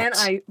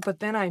that. But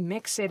then I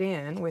mix it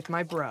in with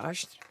my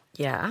brush.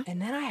 Yeah.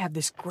 And then I have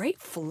this great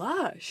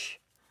flush.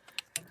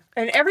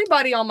 And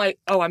everybody on my...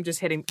 Oh, I'm just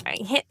hitting...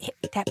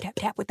 tap, tap,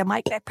 tap with the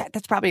mic.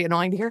 That's probably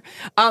annoying to hear.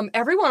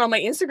 Everyone on my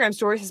Instagram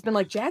stories has been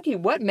like, Jackie,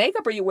 what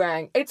makeup are you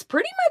wearing? It's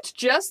pretty much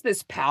just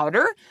this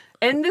powder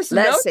and this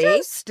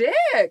Noto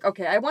stick.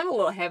 Okay, I went a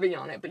little heavy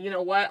on it, but you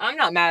know what? I'm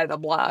not mad at a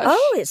blush.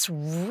 Oh, it's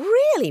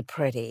really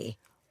pretty.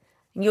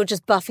 You're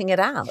just buffing it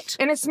out.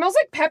 And it smells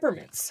like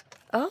peppermints.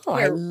 Oh,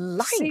 I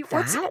like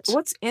that.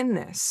 What's in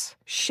this?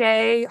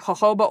 Shea,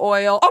 jojoba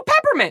oil. Oh,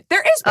 peppermint.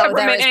 There is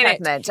peppermint in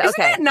it. Isn't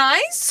that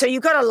nice? So you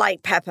got a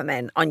light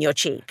peppermint on your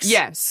cheeks.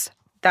 Yes.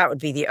 That would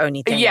be the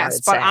only thing I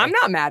would but say. I'm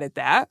not mad at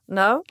that.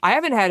 No? I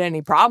haven't had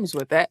any problems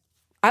with it.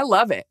 I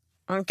love it.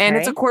 Okay. And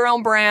it's a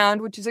queer-owned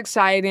brand, which is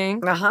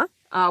exciting. Uh-huh.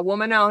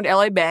 Woman-owned,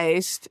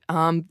 LA-based.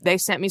 They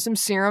sent me some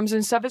serums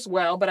and stuff as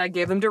well, but I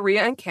gave them to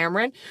Rhea and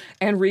Cameron,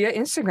 and Rhea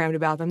Instagrammed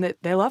about them that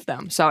they love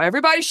them. So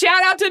everybody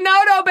shout out to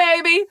Noto,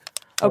 baby!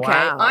 Okay,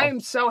 wow. I am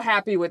so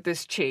happy with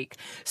this cheek.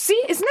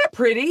 See, isn't that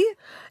pretty?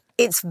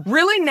 It's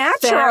really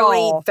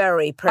natural.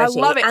 Very, very pretty.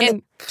 I love it.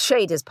 And the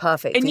shade is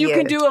perfect and for you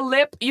can do a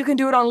lip. You can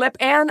do it on lip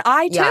and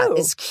eye, too. Yeah,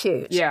 it's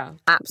cute. Yeah.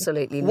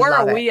 Absolutely Where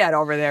love are it. we at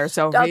over there,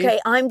 Sophie? Okay,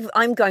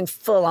 I'm going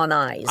full on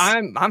eyes.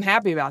 I'm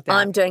happy about that.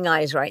 I'm doing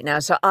eyes right now.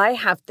 So I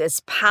have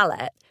this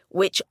palette,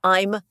 which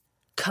I'm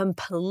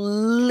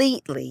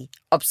completely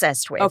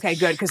obsessed with. Okay,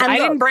 good, because I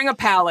didn't bring a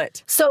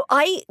palette. So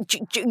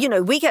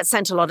we get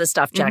sent a lot of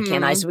stuff, Jackie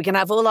and I, so we can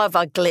have all of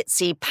our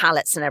glitzy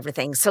palettes and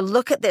everything. So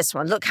look at this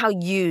one. Look how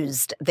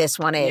used this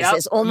one is. Yep.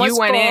 It's almost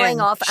falling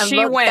off. And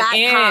look,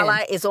 that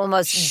color is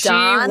almost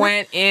done. She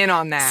went in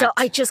on that. So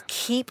I just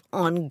keep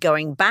on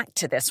going back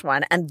to this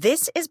one. And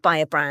this is by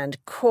a brand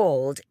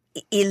called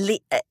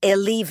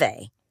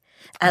Eleve.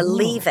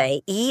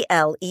 Eleve,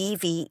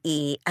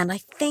 E-L-E-V-E, and I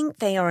think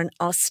they are in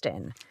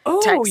Austin,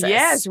 Texas. Oh,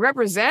 yes,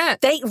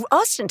 represent.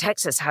 Austin,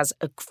 Texas has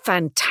a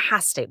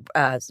fantastic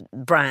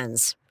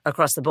brands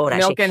across the board,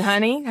 actually. Milk and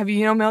Honey? Have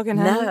you Milk and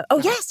Honey? No. Oh,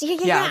 yes.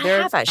 Yeah, I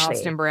have, actually.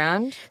 Austin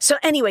brand. So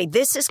anyway,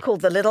 this is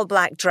called the Little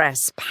Black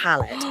Dress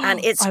Palette,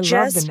 and it's I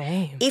just... love the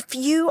name. If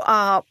you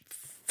are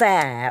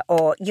fair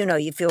or,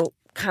 you feel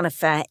kind of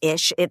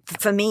fair-ish,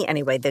 for me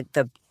anyway,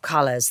 the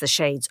colors, the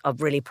shades are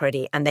really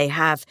pretty, and they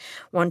have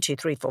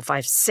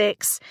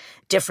 6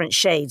 different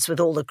shades with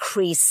all the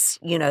crease,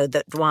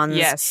 that ones.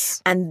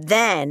 Yes. And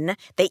then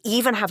they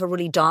even have a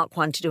really dark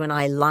one to do an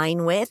eye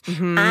line with.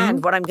 Mm-hmm.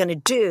 And what I'm going to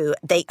do,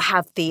 they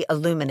have the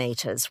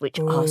illuminators, which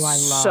are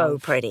so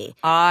pretty.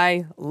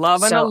 I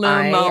love an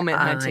illume moment,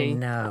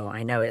 Hetty.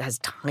 I know. It has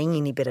a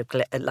tiny bit of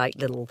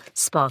little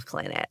sparkle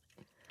in it.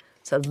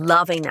 So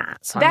loving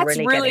that. So that's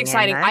really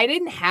exciting. I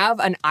didn't have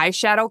an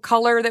eyeshadow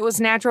color that was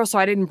natural, so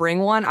I didn't bring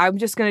one. I'm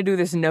just going to do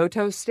this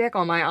Noto stick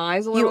on my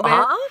eyes a little bit. You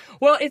are?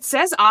 Well, it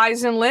says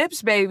eyes and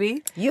lips,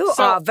 baby. You're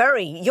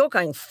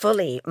going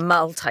fully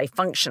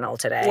multifunctional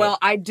today. Well,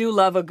 I do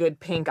love a good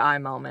pink eye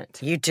moment.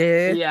 You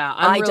do? Yeah,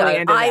 I'm really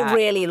into that. I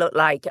really look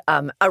like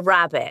a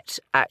rabbit,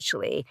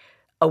 actually,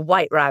 a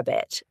white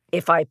rabbit,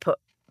 if I put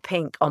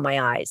pink on my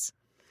eyes.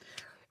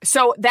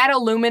 So that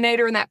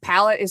illuminator in that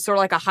palette is sort of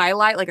like a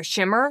highlight, like a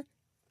shimmer?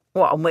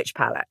 What, on which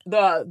palette?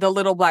 The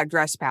Little Black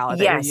Dress palette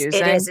that you're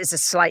using. Yes, it is. It's a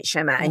slight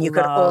shimmer, and you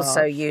could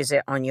also use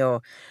it on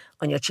your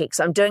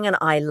cheeks. I'm doing an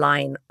eye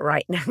line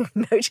right now.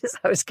 Notice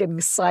I was getting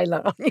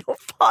silent on your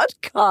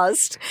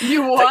podcast.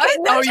 You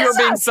what? You were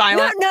being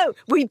silent? No,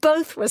 we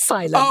both were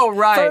silent. Oh,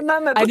 right. For a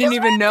moment. I didn't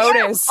even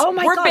notice. Oh,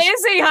 my gosh. We're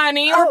busy,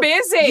 honey. We're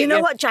busy. You know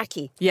what,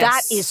 Jackie?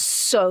 Yes. That is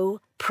so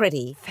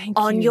pretty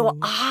on your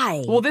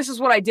eye. Well, this is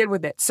what I did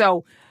with it.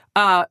 So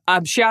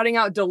I'm shouting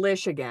out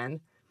Delish again.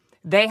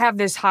 They have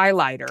this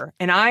highlighter,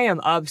 and I am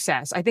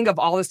obsessed. I think of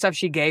all the stuff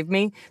she gave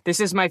me, this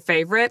is my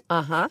favorite.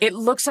 Uh-huh. It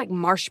looks like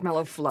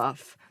marshmallow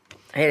fluff.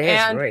 It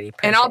is really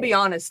pretty. And I'll be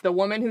honest, the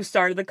woman who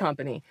started the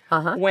company,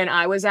 when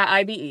I was at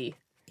IBE,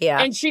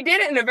 and she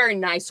did it in a very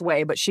nice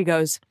way, but she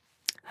goes,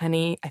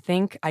 honey, I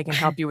think I can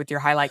help you with your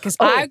highlight. Because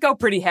I go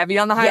pretty heavy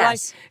on the highlight.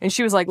 Yes. And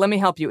she was like, let me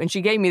help you. And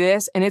she gave me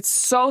this, and it's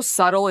so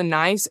subtle and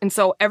nice. And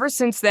so ever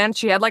since then,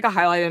 she had like a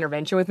highlight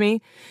intervention with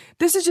me.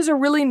 This is just a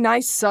really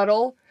nice,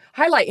 subtle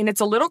highlight, and it's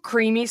a little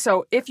creamy,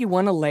 so if you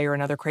want to layer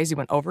another crazy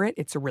one over it,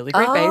 it's a really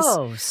great base.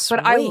 Sweet.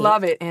 But I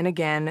love it, and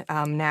again,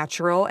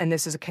 natural, and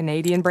this is a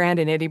Canadian brand,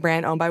 an indie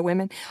brand owned by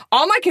women.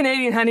 All my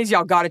Canadian honeys,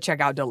 y'all got to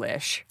check out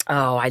Delish.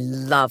 Oh, I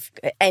love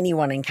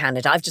anyone in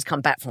Canada. I've just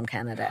come back from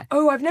Canada.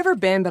 Oh, I've never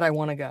been, but I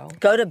want to go.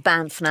 Go to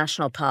Banff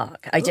National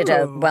Park. I did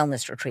a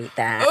wellness retreat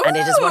there, and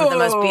it is one of the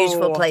most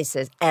beautiful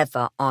places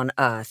ever on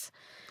earth.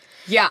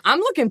 Yeah, I'm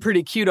looking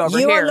pretty cute over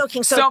You here. are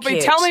looking so Sophie,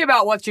 cute. tell me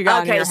about what you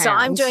got in your Okay, hands. so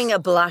I'm doing a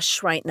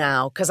blush right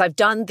now because I've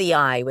done the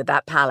eye with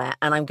that palette,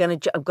 and I'm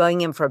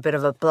going in for a bit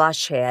of a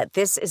blush here.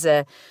 This is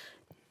a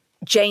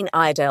Jane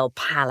Iredale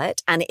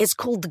palette, and it's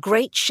called the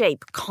Great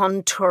Shape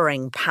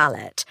Contouring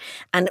Palette.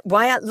 And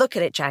why I look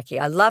at it, Jackie,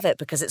 I love it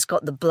because it's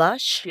got the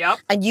blush. Yep.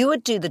 And you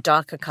would do the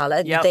darker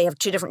color. Yep. They have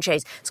two different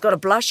shades. It's got a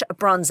blush, a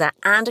bronzer,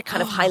 and a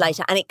kind of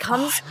highlighter. And it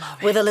comes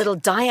with a little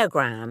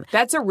diagram.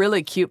 That's a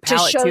really cute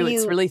palette, show too. you-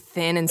 It's really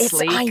thin and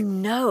sleek. I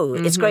know.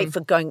 It's great for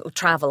going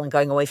travel and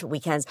going away for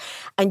weekends.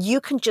 And you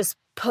can just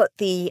put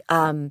the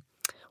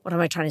what am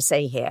I trying to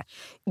say here?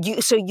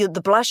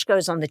 The blush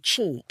goes on the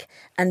cheek,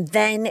 and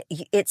then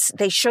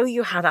they show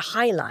you how to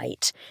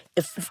highlight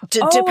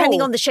depending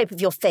on the shape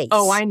of your face.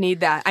 Oh, I need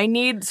that. I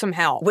need some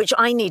help. Which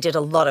I needed a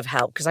lot of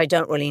help because I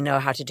don't really know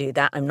how to do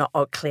that. I'm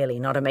clearly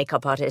not a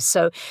makeup artist.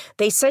 So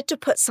they said to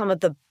put some of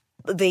the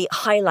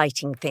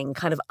highlighting thing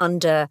kind of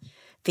under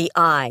the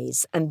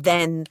eyes, and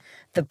then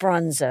the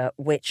bronzer,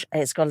 which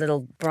it's got a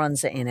little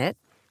bronzer in it.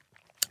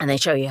 And they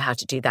show you how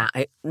to do that.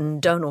 I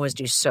don't always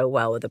do so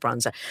well with the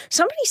bronzer.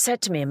 Somebody said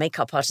to me, a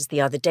makeup artist,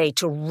 the other day,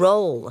 to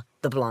roll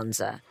the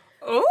bronzer.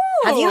 Ooh,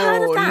 Have you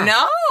heard of that?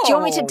 No. Do you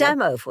want me to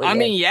demo for you? I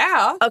mean,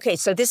 yeah. Okay,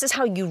 so this is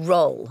how you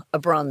roll a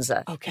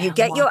bronzer. Okay, you I'm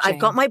get I've watching.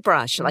 got my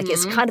brush, like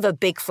it's kind of a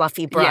big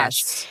fluffy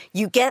brush. Yes.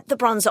 You get the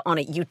bronzer on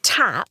it, you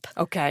tap,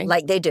 Okay.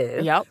 like they do,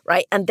 Yep.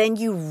 right? And then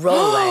you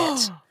roll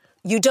it.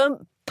 You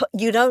don't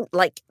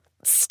like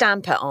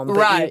stamp it on, but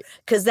Right.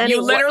 because then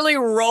You literally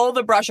roll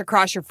the brush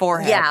across your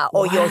forehead. yeah,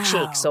 or your Wow.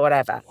 cheeks or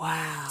whatever.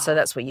 Wow. So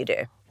that's what you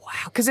do. Wow.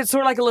 Because it's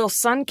sort of like a little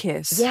sun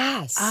kiss.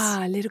 Yes.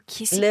 Ah, a little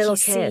kissy Little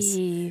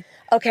kissy.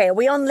 Okay, are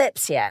we on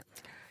lips yet?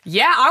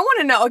 Yeah, I want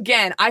to know,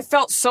 again, I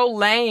felt so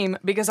lame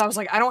because I was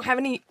like, I don't have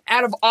any,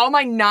 out of all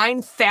my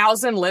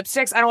 9,000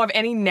 lipsticks, I don't have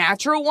any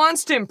natural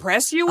ones to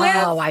impress you with.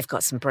 Oh, I've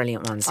got some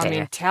brilliant ones here. I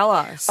mean, tell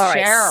us. All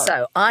right, Share.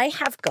 so I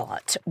have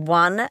got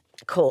one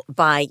called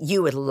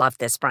you would love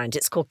this brand.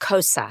 It's called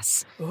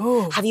Kosas.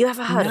 Ooh, Have you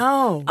ever heard of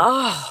no.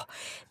 Oh,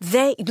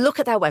 they look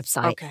at their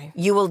website. Okay.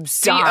 You will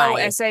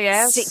die.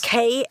 C-O-S-A-S?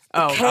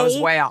 I was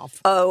way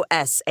off.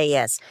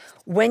 O-S-A-S.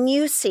 When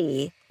you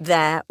see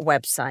their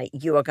website,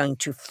 you are going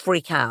to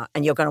freak out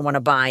and you're going to want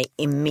to buy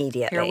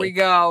immediately. Here we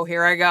go.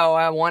 Here I go.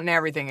 I want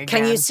everything again.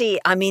 Can you see?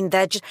 I mean,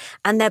 they're just,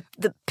 and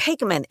the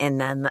pigment in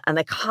them and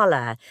the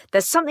color.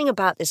 There's something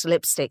about this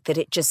lipstick that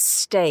it just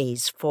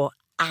stays for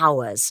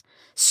hours.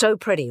 So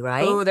pretty,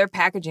 right? Oh, their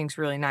packaging's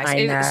really nice.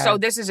 I know. So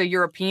this is a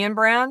European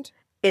brand?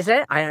 Is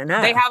it? I don't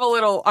know. They have a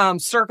little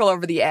circle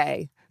over the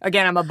A.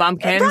 Again, I'm a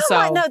bumpkin,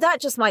 that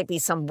just might be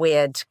some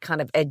weird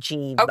kind of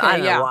edgy. Okay, I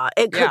don't yeah. know what.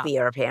 It could Yeah. be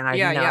European. I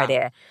have no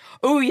idea.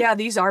 Oh, yeah,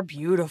 these are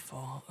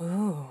beautiful.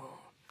 Ooh.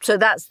 So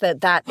that is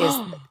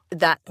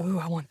that. Ooh,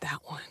 I want that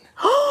one.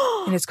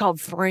 And it's called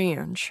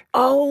Fringe.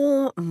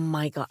 Oh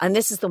my God! And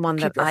this is the one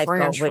Keep that your I've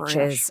got, fringe which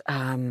fresh. is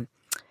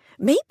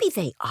maybe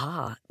they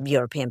are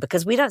European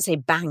because we don't say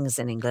bangs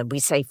in England. We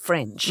say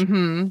fringe.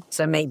 Mm-hmm.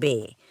 So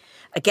maybe.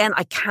 Again,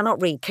 I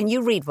cannot read. Can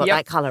you read what Yep.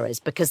 that color is?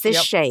 Because this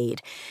Yep.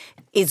 shade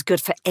is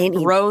good for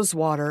any. Rose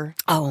water.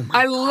 Oh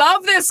my! I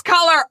love this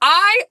color.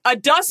 A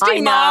dusty I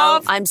know.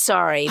 mauve. I'm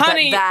sorry,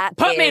 Honey, but that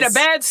put me to is-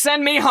 bed,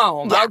 send me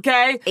home, Yeah,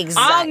 okay? I'll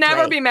exactly.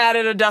 never be mad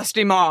at a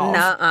dusty mauve.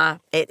 Nuh-uh.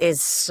 It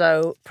is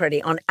so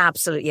pretty on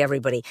absolutely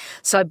everybody.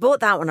 So I bought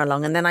that one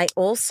along, and then I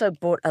also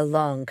bought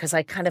along because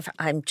I have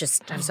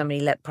so many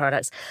lip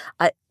products.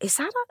 Is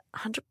that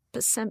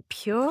 100%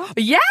 pure?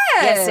 Yes.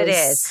 Yes, it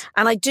is.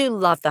 And I do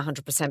love the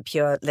 100%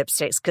 pure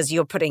lipsticks because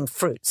you're putting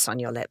fruits on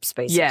your lips,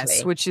 basically.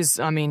 Yes, which is,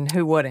 I mean,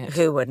 who wouldn't?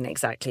 Who wouldn't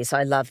exactly? So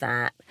I love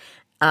that.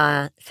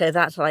 So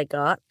that's what I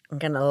got. I'm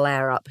going to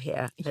layer up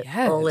here with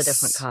all the Yes.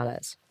 different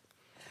colors.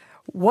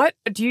 What?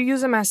 Do you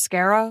use a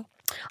mascara?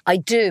 I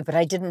do, but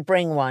I didn't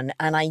bring one,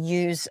 and I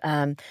use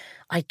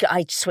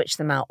I switch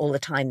them out all the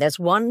time. There's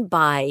one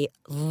by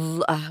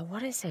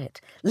what is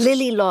it?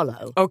 Lily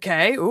Lolo.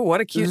 Okay. Ooh,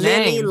 what a cute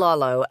Lily name.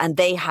 Lolo, and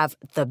they have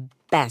the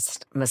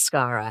best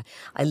mascara.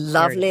 I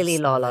love Serious, Lily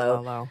Lolo.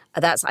 Lily Lolo.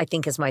 That's I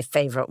think is my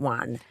favorite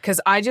one.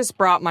 Because I just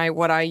brought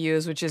what I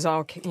use, which is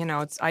all,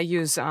 I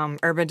use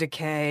Urban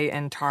Decay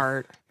and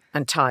Tarte.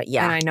 And Tarte,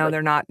 yeah. And I know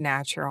they're not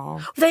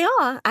natural. They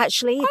are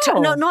actually. Oh.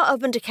 No, not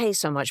Urban Decay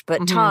so much,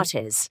 but Tarte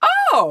is.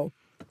 Oh!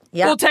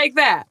 Yeah. We'll take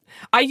that.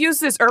 I use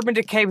this Urban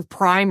Decay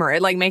primer.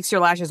 It makes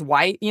your lashes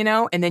white,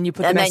 and then you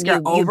put And the then mascara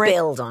you over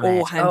build it. on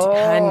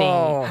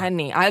Oh, it.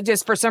 honey. I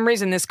just, for some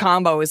reason, this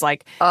combo is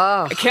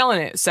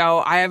killing it. So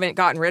I haven't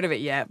gotten rid of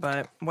it yet,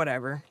 but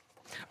whatever.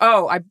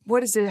 Oh,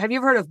 what is it? Have you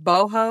ever heard of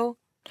boho?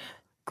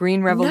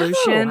 Green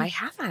Revolution? No, I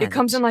haven't. It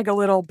comes in like a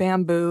little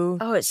bamboo.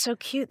 Oh, it's so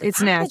cute. The It's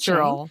packaging.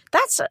 natural.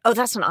 That's an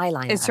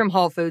eyeliner. It's from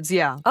Whole Foods,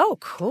 yeah. Oh,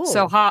 cool.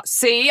 So hot.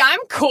 See, I'm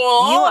cool.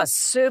 You are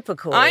super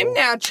cool. I'm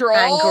natural.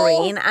 And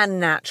green and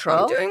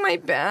natural. I'm doing my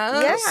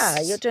best.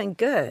 Yeah, you're doing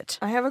good.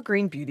 I have a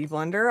green beauty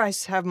blender. I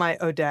have my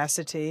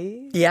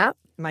Audacity, Yeah.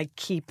 my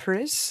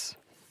Keypress.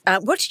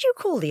 What did you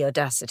call the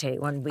Audacity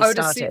when we started?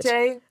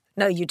 Audacity.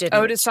 No, you didn't.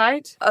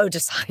 Odysite?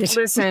 Odysite.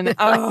 Listen,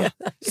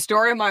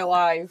 story of my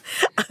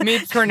life. Me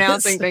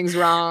pronouncing things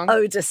wrong.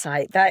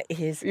 Odysite. That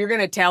is. You're going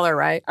to tell her,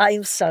 right?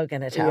 I'm so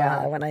going to tell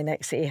her when I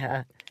next see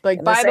her.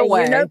 Like, by the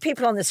way. You know,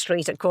 people on the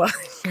street are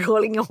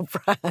calling your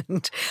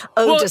brand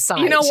Odysite.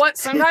 Well, you know what?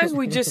 Sometimes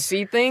we just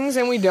see things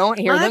and we don't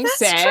hear them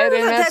said. True.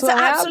 And that's what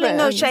absolutely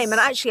no happens. shame. And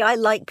actually, I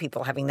like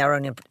people having their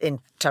own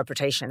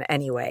interpretation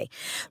anyway.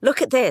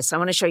 Look at this. I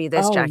want to show you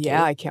this, Jackie.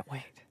 Yeah, I can't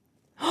wait.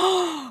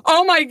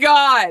 Oh my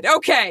God.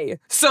 Okay.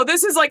 So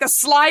this is like a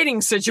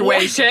sliding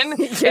situation.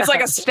 Yes. It's like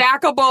a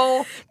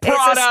stackable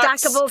product.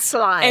 It's a stackable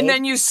slide. And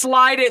then you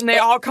slide it and they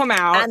all come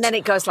out. And then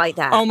it goes like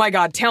that. Oh my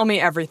God. Tell me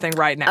everything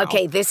right now.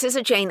 Okay, this is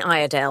a Jane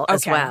Iredale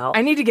as well.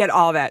 I need to get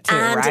all that too,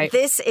 and right?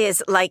 this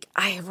is like,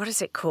 what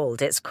is it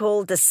called? It's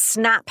called the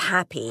Snap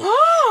Happy.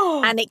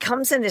 And it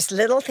comes in this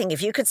little thing.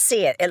 If you could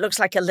see it, it looks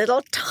like a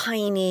little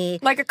tiny...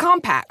 Like a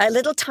compact. A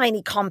little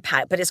tiny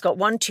compact, but it's got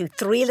 1, 2,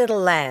 3 little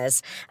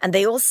layers, and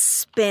they all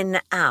spin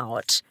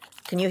out.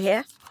 Can you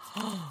hear?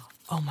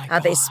 Oh my God. How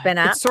they spin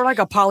out? It's sort of like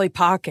a Polly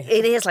Pocket.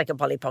 It is like a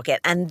Polly Pocket.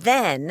 And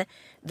then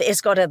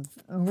it's got a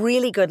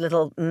really good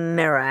little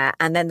mirror.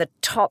 And then the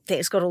top thing,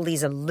 it's got all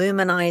these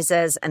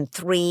aluminizers and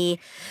three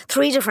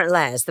different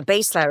layers. The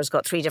base layer has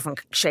got 3 different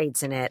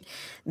shades in it.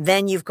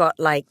 Then you've got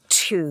like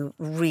 2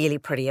 really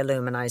pretty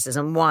aluminizers.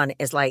 And one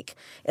is like,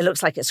 it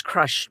looks like it's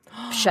crushed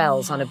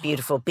shells on a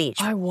beautiful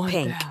beach. I want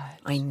Pink. that.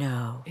 I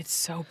know. It's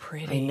so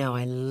pretty. I know.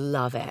 I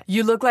love it.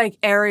 You look like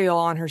Ariel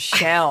on her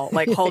shell,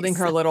 like holding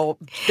her little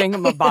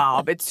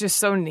thingamabob. It's just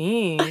so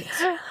neat.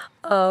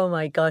 Oh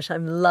my gosh,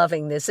 I'm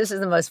loving this. This is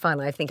the most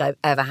fun I think I've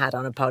ever had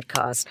on a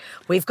podcast.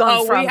 We've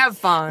gone from... we have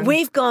fun.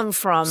 We've gone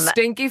from...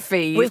 Stinky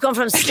feet. We've gone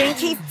from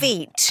stinky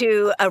feet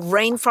to a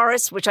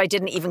rainforest, which I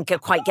didn't even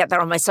quite get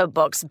there on my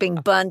soapbox, being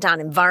burned down,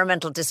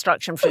 environmental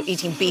destruction for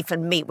eating beef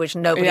and meat, which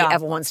nobody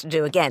ever wants to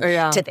do again,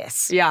 to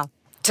this. Yeah.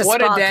 To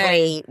what sparkly, a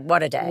day.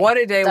 What a day. What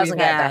a day Doesn't we've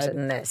get had. better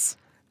than this.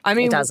 I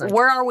mean,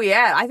 where are we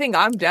at? I think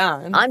I'm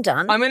done. I'm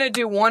done. I'm going to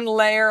do one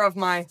layer of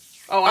my...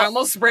 Oh, I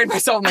almost sprayed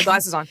myself with my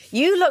glasses on.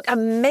 You look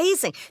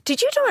amazing.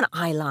 Did you do an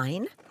eye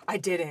line? I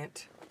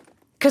didn't.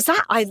 Because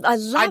I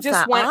love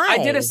that eye.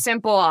 I did a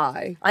simple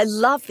eye. I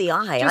love the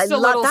eye. Just I a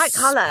love little that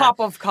color. pop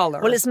of color.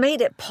 Well, it's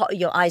made it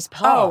your eyes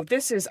pop. Oh,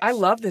 I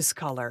love this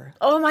color.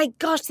 Oh my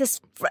gosh,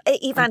 this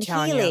Evan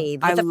Healy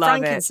with the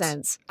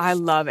frankincense. I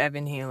love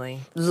Evan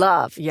Healy.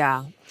 Love.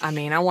 Yeah. I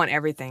mean, I want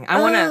everything.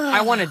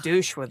 I want to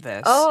douche with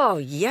this. Oh,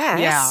 yes.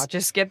 Yeah,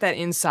 just get that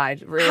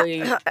inside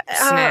really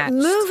snatched.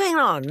 Moving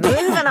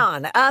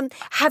on.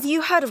 Have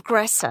you heard of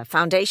Gressa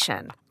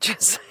Foundation?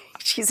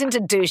 She's into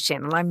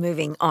douching, and I'm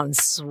moving on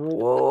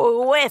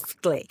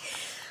swiftly.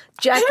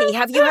 Jackie,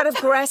 have you heard of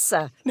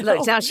Gressa? No.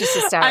 Look, now she's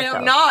hysterical. I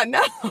am not,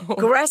 no.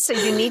 Gressa,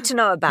 you need to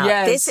know about.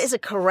 Yes. This is a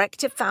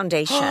corrective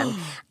foundation.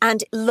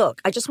 And look,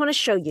 I just want to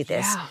show you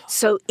this. Yeah.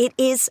 So it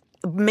is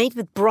made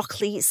with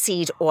broccoli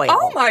seed oil.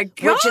 Oh my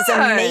God. Which is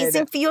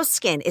amazing for your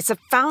skin. It's a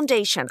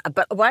foundation.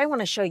 But why I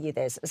want to show you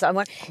this is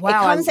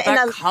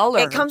color.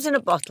 It comes in a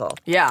bottle.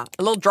 Yeah,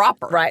 a little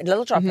dropper. Right, a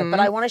little dropper. Mm-hmm. But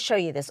I want to show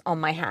you this on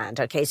my hand.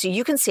 Okay, so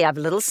you can see I have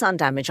a little sun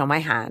damage on my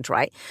hand,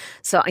 right?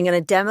 So I'm going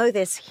to demo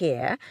this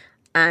here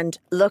and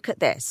look at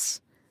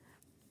this.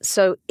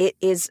 So it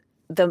is...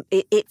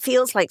 It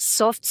feels like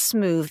soft,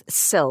 smooth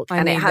silk,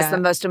 and it has the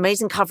most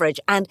amazing coverage,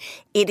 and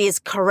it is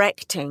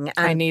correcting.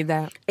 And I need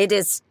that. It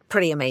is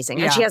pretty amazing.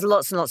 Yeah. And she has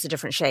lots and lots of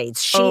different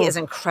shades. She is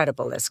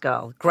incredible, this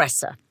girl,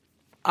 Gressa.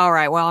 All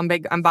right, well, I'm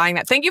buying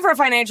that. Thank you for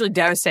financially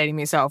devastating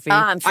me, Sophie.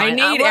 I'm fine.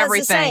 I need everything.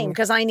 It's the same,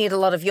 because I need a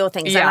lot of your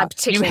things. Yeah, and I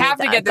particularly you have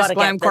to get this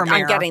Glamcor mirror.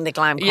 I'm getting the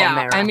Glamcor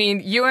mirror. I mean,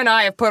 you and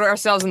I have put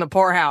ourselves in the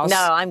poorhouse. No,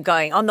 I'm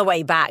going on the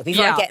way back.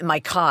 Before I get in my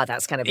car,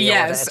 that's going to be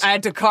ordered. I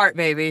had to cart,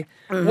 baby.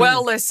 Mm-hmm.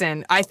 Well,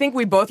 listen, I think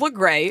we both look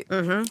great.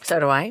 Mm-hmm. So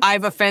do I.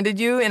 I've offended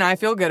you, and I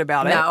feel good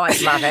about it. No, I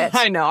love it.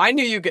 I know. I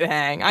knew you could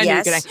hang. I knew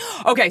you could hang.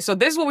 Okay, so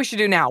this is what we should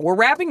do now. We're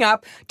wrapping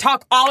up.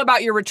 Talk all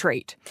about your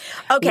retreat.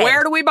 Okay.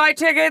 Where do we buy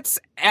tickets?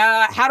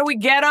 How do we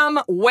get them?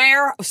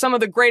 Where? Some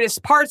of the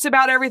greatest parts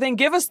about everything.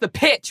 Give us the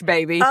pitch,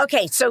 baby.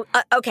 Okay, so,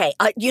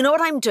 you know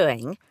what I'm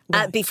doing?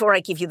 Before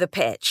I give you the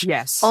pitch.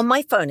 Yes. On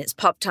my phone, it's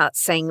popped up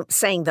saying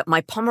that my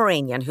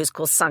Pomeranian, who's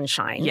called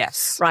Sunshine,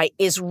 right,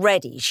 is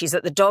ready. She's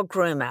at the dog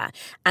groomer.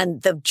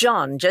 And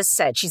John just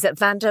said she's at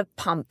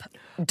Vanderpump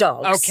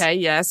Dogs. Okay,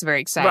 yes,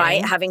 very exciting.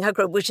 Right, having her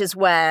group, which is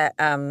where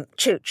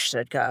Chooch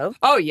should go.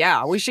 Oh,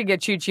 yeah, we should get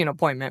Chooch an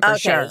appointment for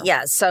sure. Okay,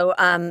 yeah, so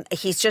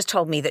he's just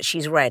told me that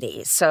she's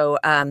ready. So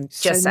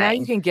just now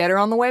saying. You can get her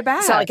on the way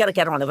back. So I got to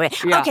get her on the way.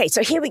 Yeah. Okay,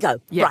 so here we go.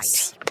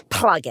 Yes. Right,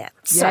 plug it.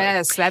 So,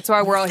 yes, that's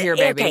why we're all here,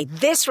 baby. Okay,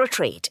 this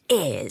retreat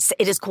is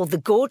called the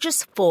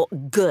Gorgeous for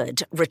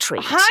Good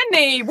retreat.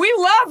 Honey, we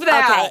love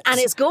that. Okay, and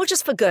it's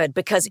gorgeous for good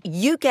because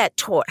you get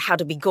taught how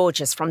to be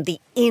gorgeous from the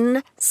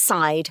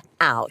inside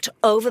out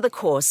over the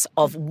course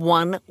of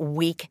 1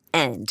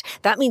 weekend.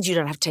 That means you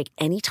don't have to take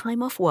any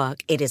time off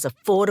work. It is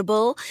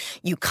affordable.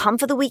 You come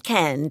for the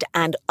weekend,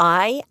 and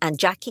I and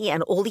Jackie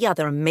and all the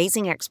other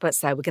amazing experts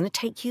there, we're going to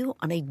take you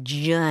on a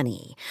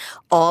journey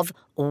of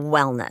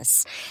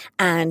wellness.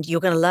 And you're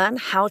going to learn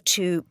how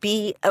to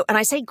be, and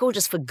I say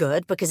gorgeous for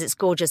good because it's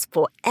gorgeous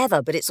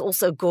forever, but it's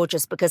also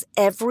gorgeous because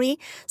every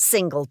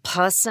single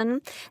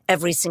person,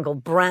 every single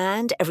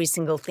brand, every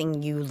single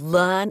thing you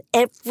learn,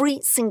 every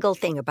single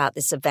thing about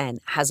this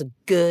event has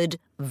good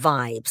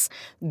vibes,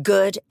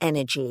 good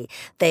energy.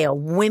 They are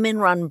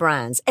women-run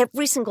brands.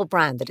 Every single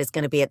brand that is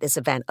going to be at this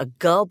event are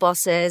girl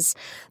bosses.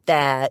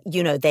 They're,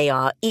 they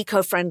are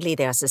eco-friendly.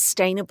 They are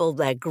sustainable.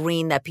 They're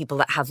green. They're people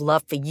that have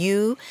love for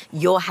you,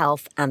 your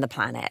health, and the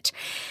planet.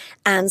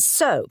 And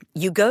so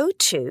you go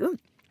to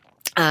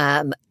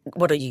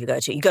what do you go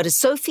to? You go to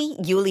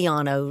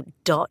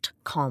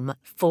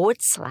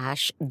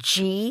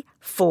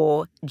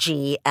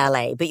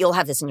sophieuliano.com/G4GLA. But you'll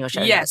have this in your show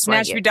notes. Yes,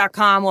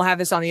 Snatchbeat.com. We'll have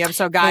this on the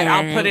episode guide.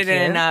 I'll put it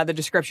in the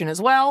description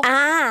as well.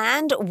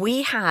 And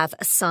we have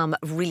some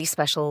really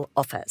special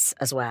offers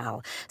as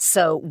well.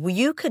 So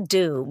we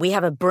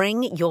have a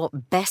Bring Your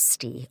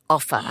Bestie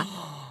offer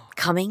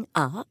coming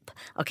up.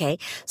 Okay.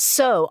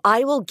 So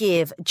I will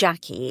give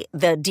Jackie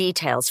the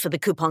details for the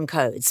coupon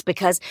codes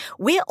because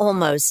we're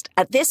almost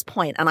at this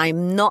point, and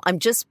I'm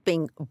just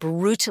being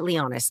brutally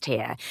honest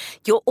here.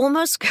 You're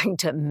almost going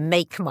to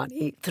make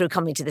money through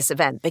coming to this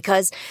event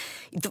because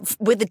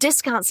with the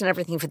discounts and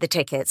everything for the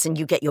tickets, and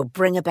you get your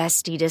Bring a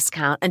Bestie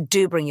discount, and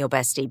do bring your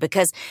bestie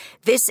because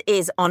this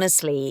is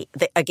honestly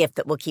a gift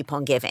that we'll keep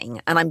on giving.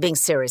 And I'm being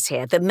serious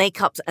here. The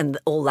makeup and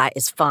all that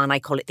is fun. I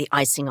call it the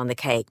icing on the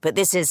cake, but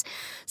this is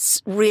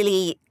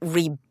really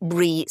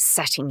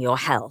resetting your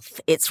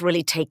health. It's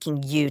really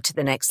taking you to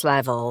the next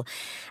level.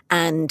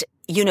 And,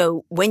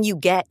 when you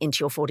get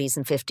into your 40s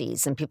and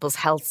 50s and people's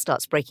health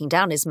starts breaking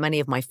down, as many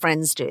of my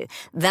friends do,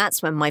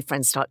 that's when my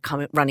friends start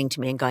running to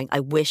me and going,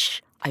 I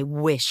wish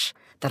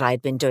that I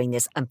had been doing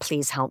this, and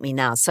please help me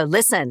now. So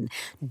listen,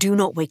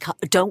 don't wait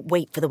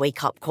for the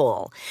wake-up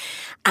call.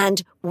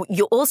 And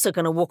you're also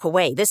going to walk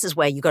away. This is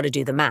where you got to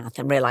do the math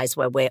and realize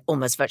where we're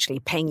almost virtually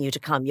paying you to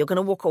come. You're going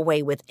to walk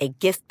away with a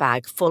gift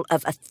bag full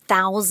of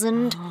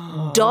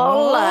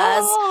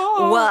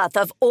 $1,000 worth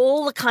of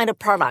all the kind of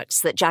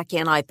products that Jackie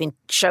and I have been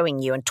showing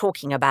you and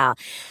talking about.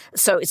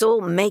 So it's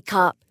all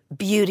makeup,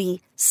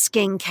 beauty,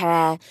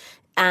 skincare,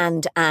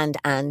 and.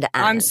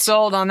 I'm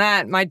sold on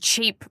that.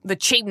 The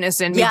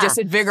cheapness in me just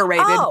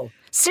invigorated. Oh,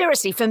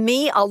 seriously, for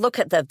me, I'll look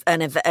at a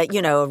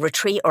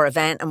retreat or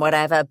event and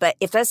whatever, but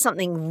if there's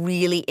something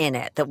really in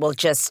it that will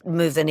just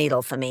move the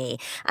needle for me,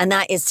 and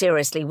that is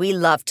seriously, we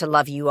love to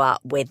love you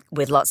up with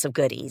lots of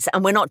goodies.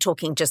 And we're not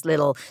talking just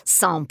little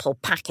sample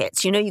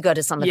packets. You go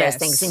to some of those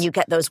things and you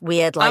get those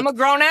weird, I'm a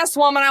grown-ass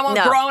woman. I want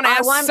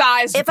grown-ass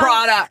size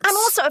products. And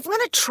also, if I'm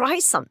going to try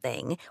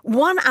something,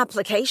 one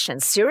application,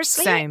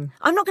 seriously? Same.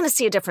 I'm not going to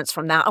see a difference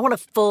from that. I want a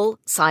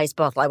full-size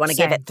bottle. I want to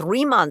give it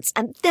 3 months,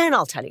 and then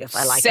I'll tell you if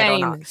I like it or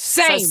not.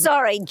 Same. So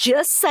sorry,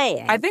 just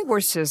saying. I think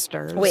we're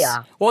sisters. We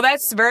are. Well,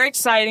 that's very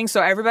exciting.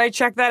 So everybody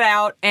check that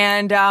out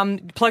and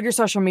plug your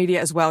social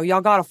media as well.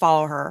 Y'all got to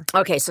follow her.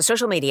 Okay, so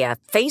social media.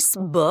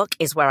 Facebook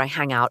is where I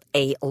hang out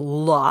a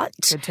lot.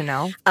 Good to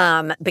know.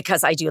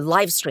 Because I do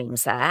live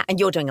streams there, and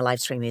you're doing a live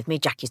stream with me.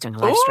 Jackie's doing a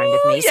live stream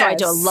with me. Yes. So I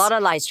do a lot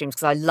of live streams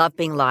because I love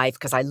being live,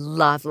 because I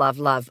love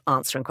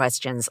answering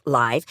questions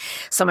live.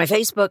 So my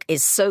Facebook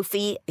is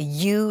Sophie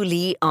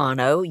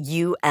Uliano,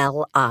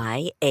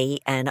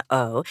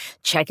 Uliano.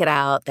 Check it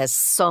out. There's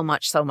so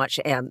much.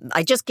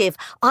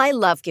 I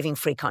love giving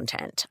free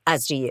content,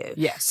 as do you.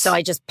 Yes. So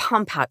I just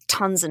pump out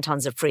tons and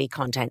tons of free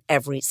content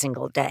every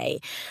single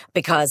day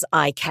because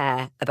I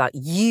care about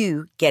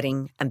you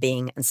getting and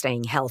being and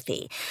staying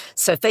healthy.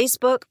 So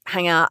Facebook,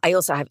 hang out. I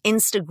also have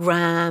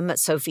Instagram,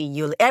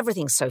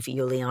 everything's Sophie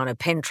Uliano,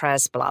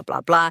 Pinterest, blah, blah,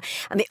 blah.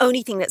 And the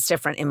only thing that's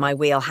different in my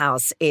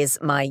wheelhouse is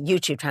my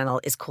YouTube channel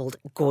is called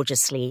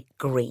Gorgeously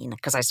Green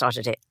because I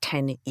started it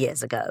 10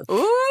 years ago.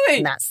 Ooh.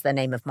 And that's the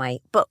name of my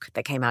book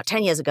that came out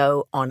 10 years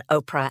ago on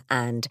Oprah.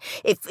 And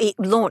it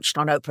launched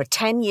on Oprah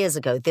 10 years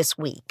ago this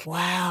week.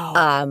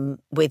 Wow.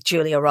 With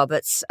Julia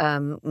Roberts,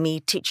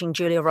 me teaching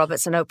Julia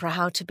Roberts and Oprah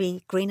how to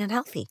be green and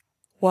healthy.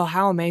 Well,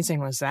 how amazing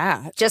was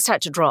that? Just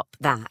had to drop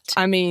that.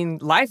 I mean,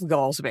 life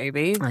goals,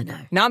 baby. I know.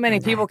 Not many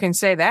people can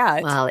say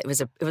that. Well, it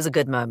was a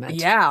good moment.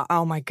 Yeah.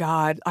 Oh, my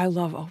God. I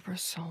love Oprah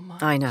so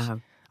much. I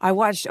know. I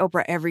watched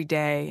Oprah every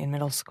day in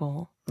middle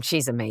school.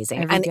 She's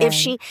amazing. Every and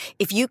day.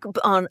 if you could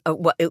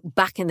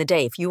back in the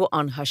day, if you were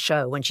on her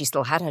show when she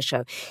still had her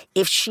show,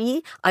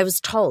 I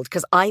was told,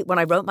 because when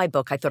I wrote my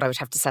book, I thought I would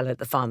have to sell it at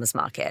the farmer's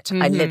market.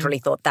 Mm-hmm. I literally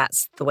thought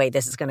that's the way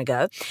this is going to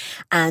go.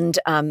 And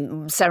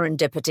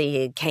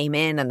serendipity came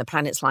in and the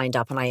planets lined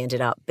up and I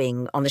ended up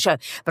being on the show.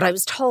 But I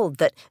was told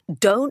that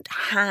don't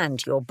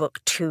hand your book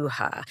to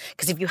her,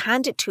 because if you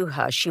hand it to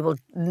her, she will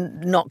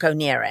not go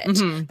near it.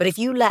 Mm-hmm. But if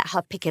you let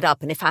her pick it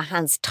up and if her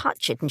hands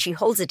touch it and she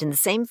holds it in the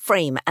same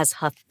frame as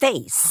her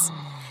face,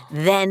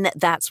 then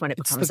that's when it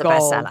becomes a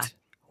bestseller.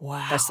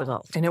 Wow. That's the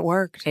gold. And it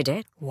worked. It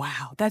did.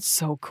 Wow. That's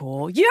so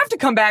cool. You have to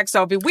come back,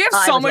 Sophie. We have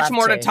so much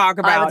more to talk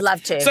about. I would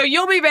love to. So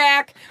you'll be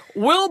back.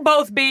 We'll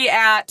both be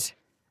at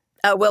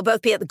We'll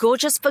both be at the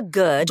Gorgeous for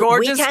Good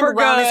Gorgeous Weekend for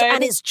Wellness, Good.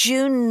 and it's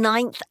June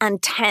 9th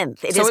and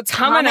 10th. So it's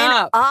coming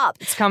up.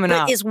 It's coming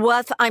up. It is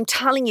worth, I'm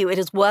telling you, it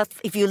is worth,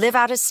 if you live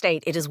out of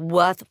state, it is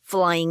worth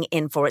flying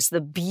in for. It's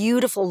the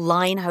beautiful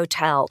Line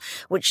Hotel,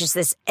 which is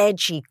this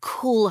edgy,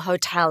 cool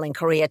hotel in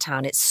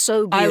Koreatown. It's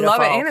so beautiful. I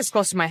love it. And it's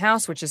close to my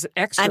house, which is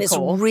extra and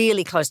cool. it's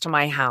really close to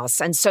my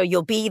house. And so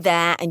you'll be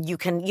there and you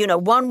can, you know,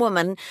 one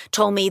woman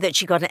told me that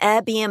she got an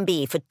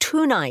Airbnb for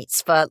 2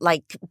 nights for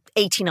like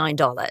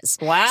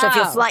 $89. Wow. So if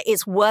you're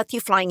it's worth you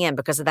flying in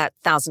because of that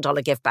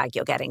 $1,000 gift bag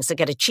you're getting. So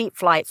get a cheap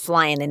flight,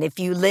 fly in. And if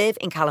you live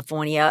in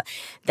California,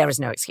 there is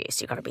no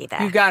excuse. You've got to be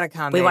there. You got to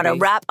come, We want to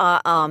baby. wrap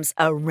our arms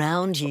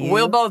around you.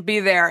 We'll both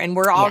be there, and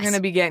we're all Yes. going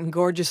to be getting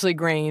gorgeously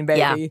green,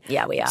 baby.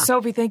 Yeah, we are.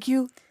 Sophie, thank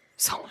you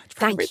so much for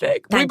Thank you.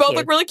 everything. We Thank both you.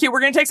 look really cute. We're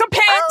going to take some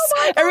pics. Oh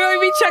my Everybody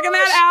be checking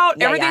that out.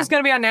 Yeah, Everything's yeah.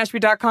 going to be on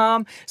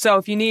Nashville.com. So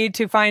if you need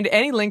to find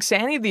any links to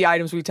any of the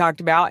items we talked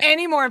about,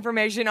 any more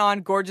information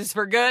on Gorgeous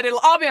for Good, it'll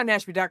all be on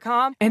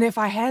Nashville.com. And if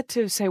I had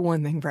to say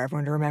one thing for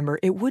everyone to remember,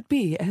 it would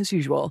be, as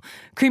usual,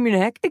 cream your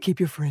neck and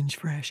keep your fringe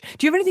fresh.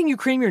 Do you have anything you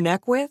cream your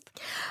neck with?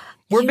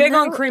 We're big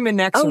on creaming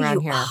necks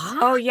around here.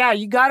 Oh, yeah.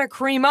 You got to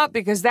cream up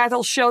because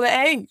that'll show the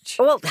age.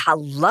 Well,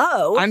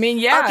 hello. I mean,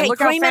 yeah. Okay, Look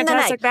how cream in the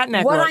fantastic that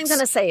neck What looks. I'm going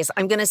to say is,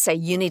 I'm going to say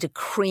you need a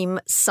cream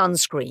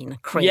sunscreen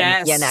cream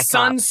Yes, your neck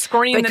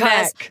sunscreen up. the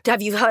Because neck.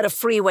 have you heard of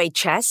freeway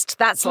chest?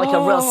 That's like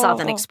a real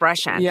Southern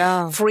expression.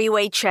 Yeah.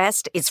 Freeway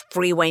chest is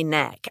freeway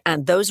neck.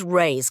 And those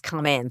rays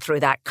come in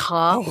through that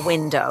car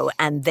window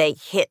and they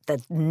hit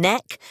the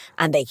neck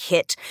and they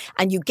hit,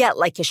 and you get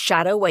like a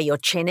shadow where your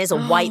chin is, a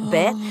white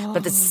bit.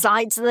 But the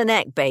sides of the neck,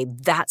 babe,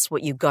 that's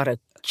what you got to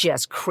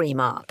just cream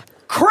up.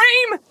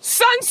 Cream,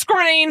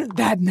 sunscreen,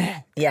 that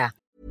neck. Yeah.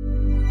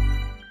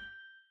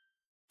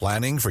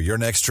 Planning for your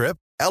next trip?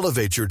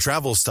 Elevate your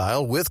travel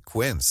style with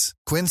Quince.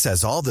 Quince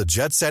has all the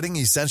jet-setting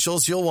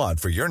essentials you'll want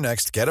for your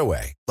next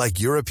getaway, like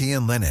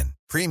European linen,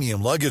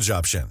 premium luggage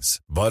options,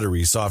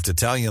 buttery soft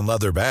Italian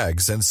leather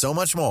bags, and so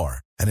much more.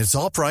 And it's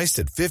all priced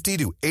at 50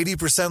 to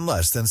 80%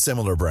 less than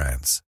similar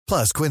brands.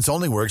 Plus, Quince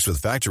only works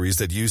with factories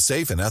that use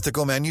safe and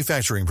ethical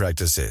manufacturing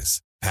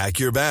practices. Pack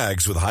your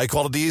bags with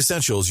high-quality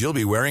essentials you'll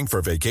be wearing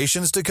for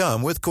vacations to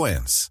come with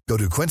Quince. Go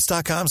to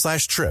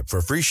quince.com/trip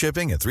for free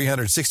shipping and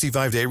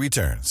 365-day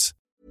returns.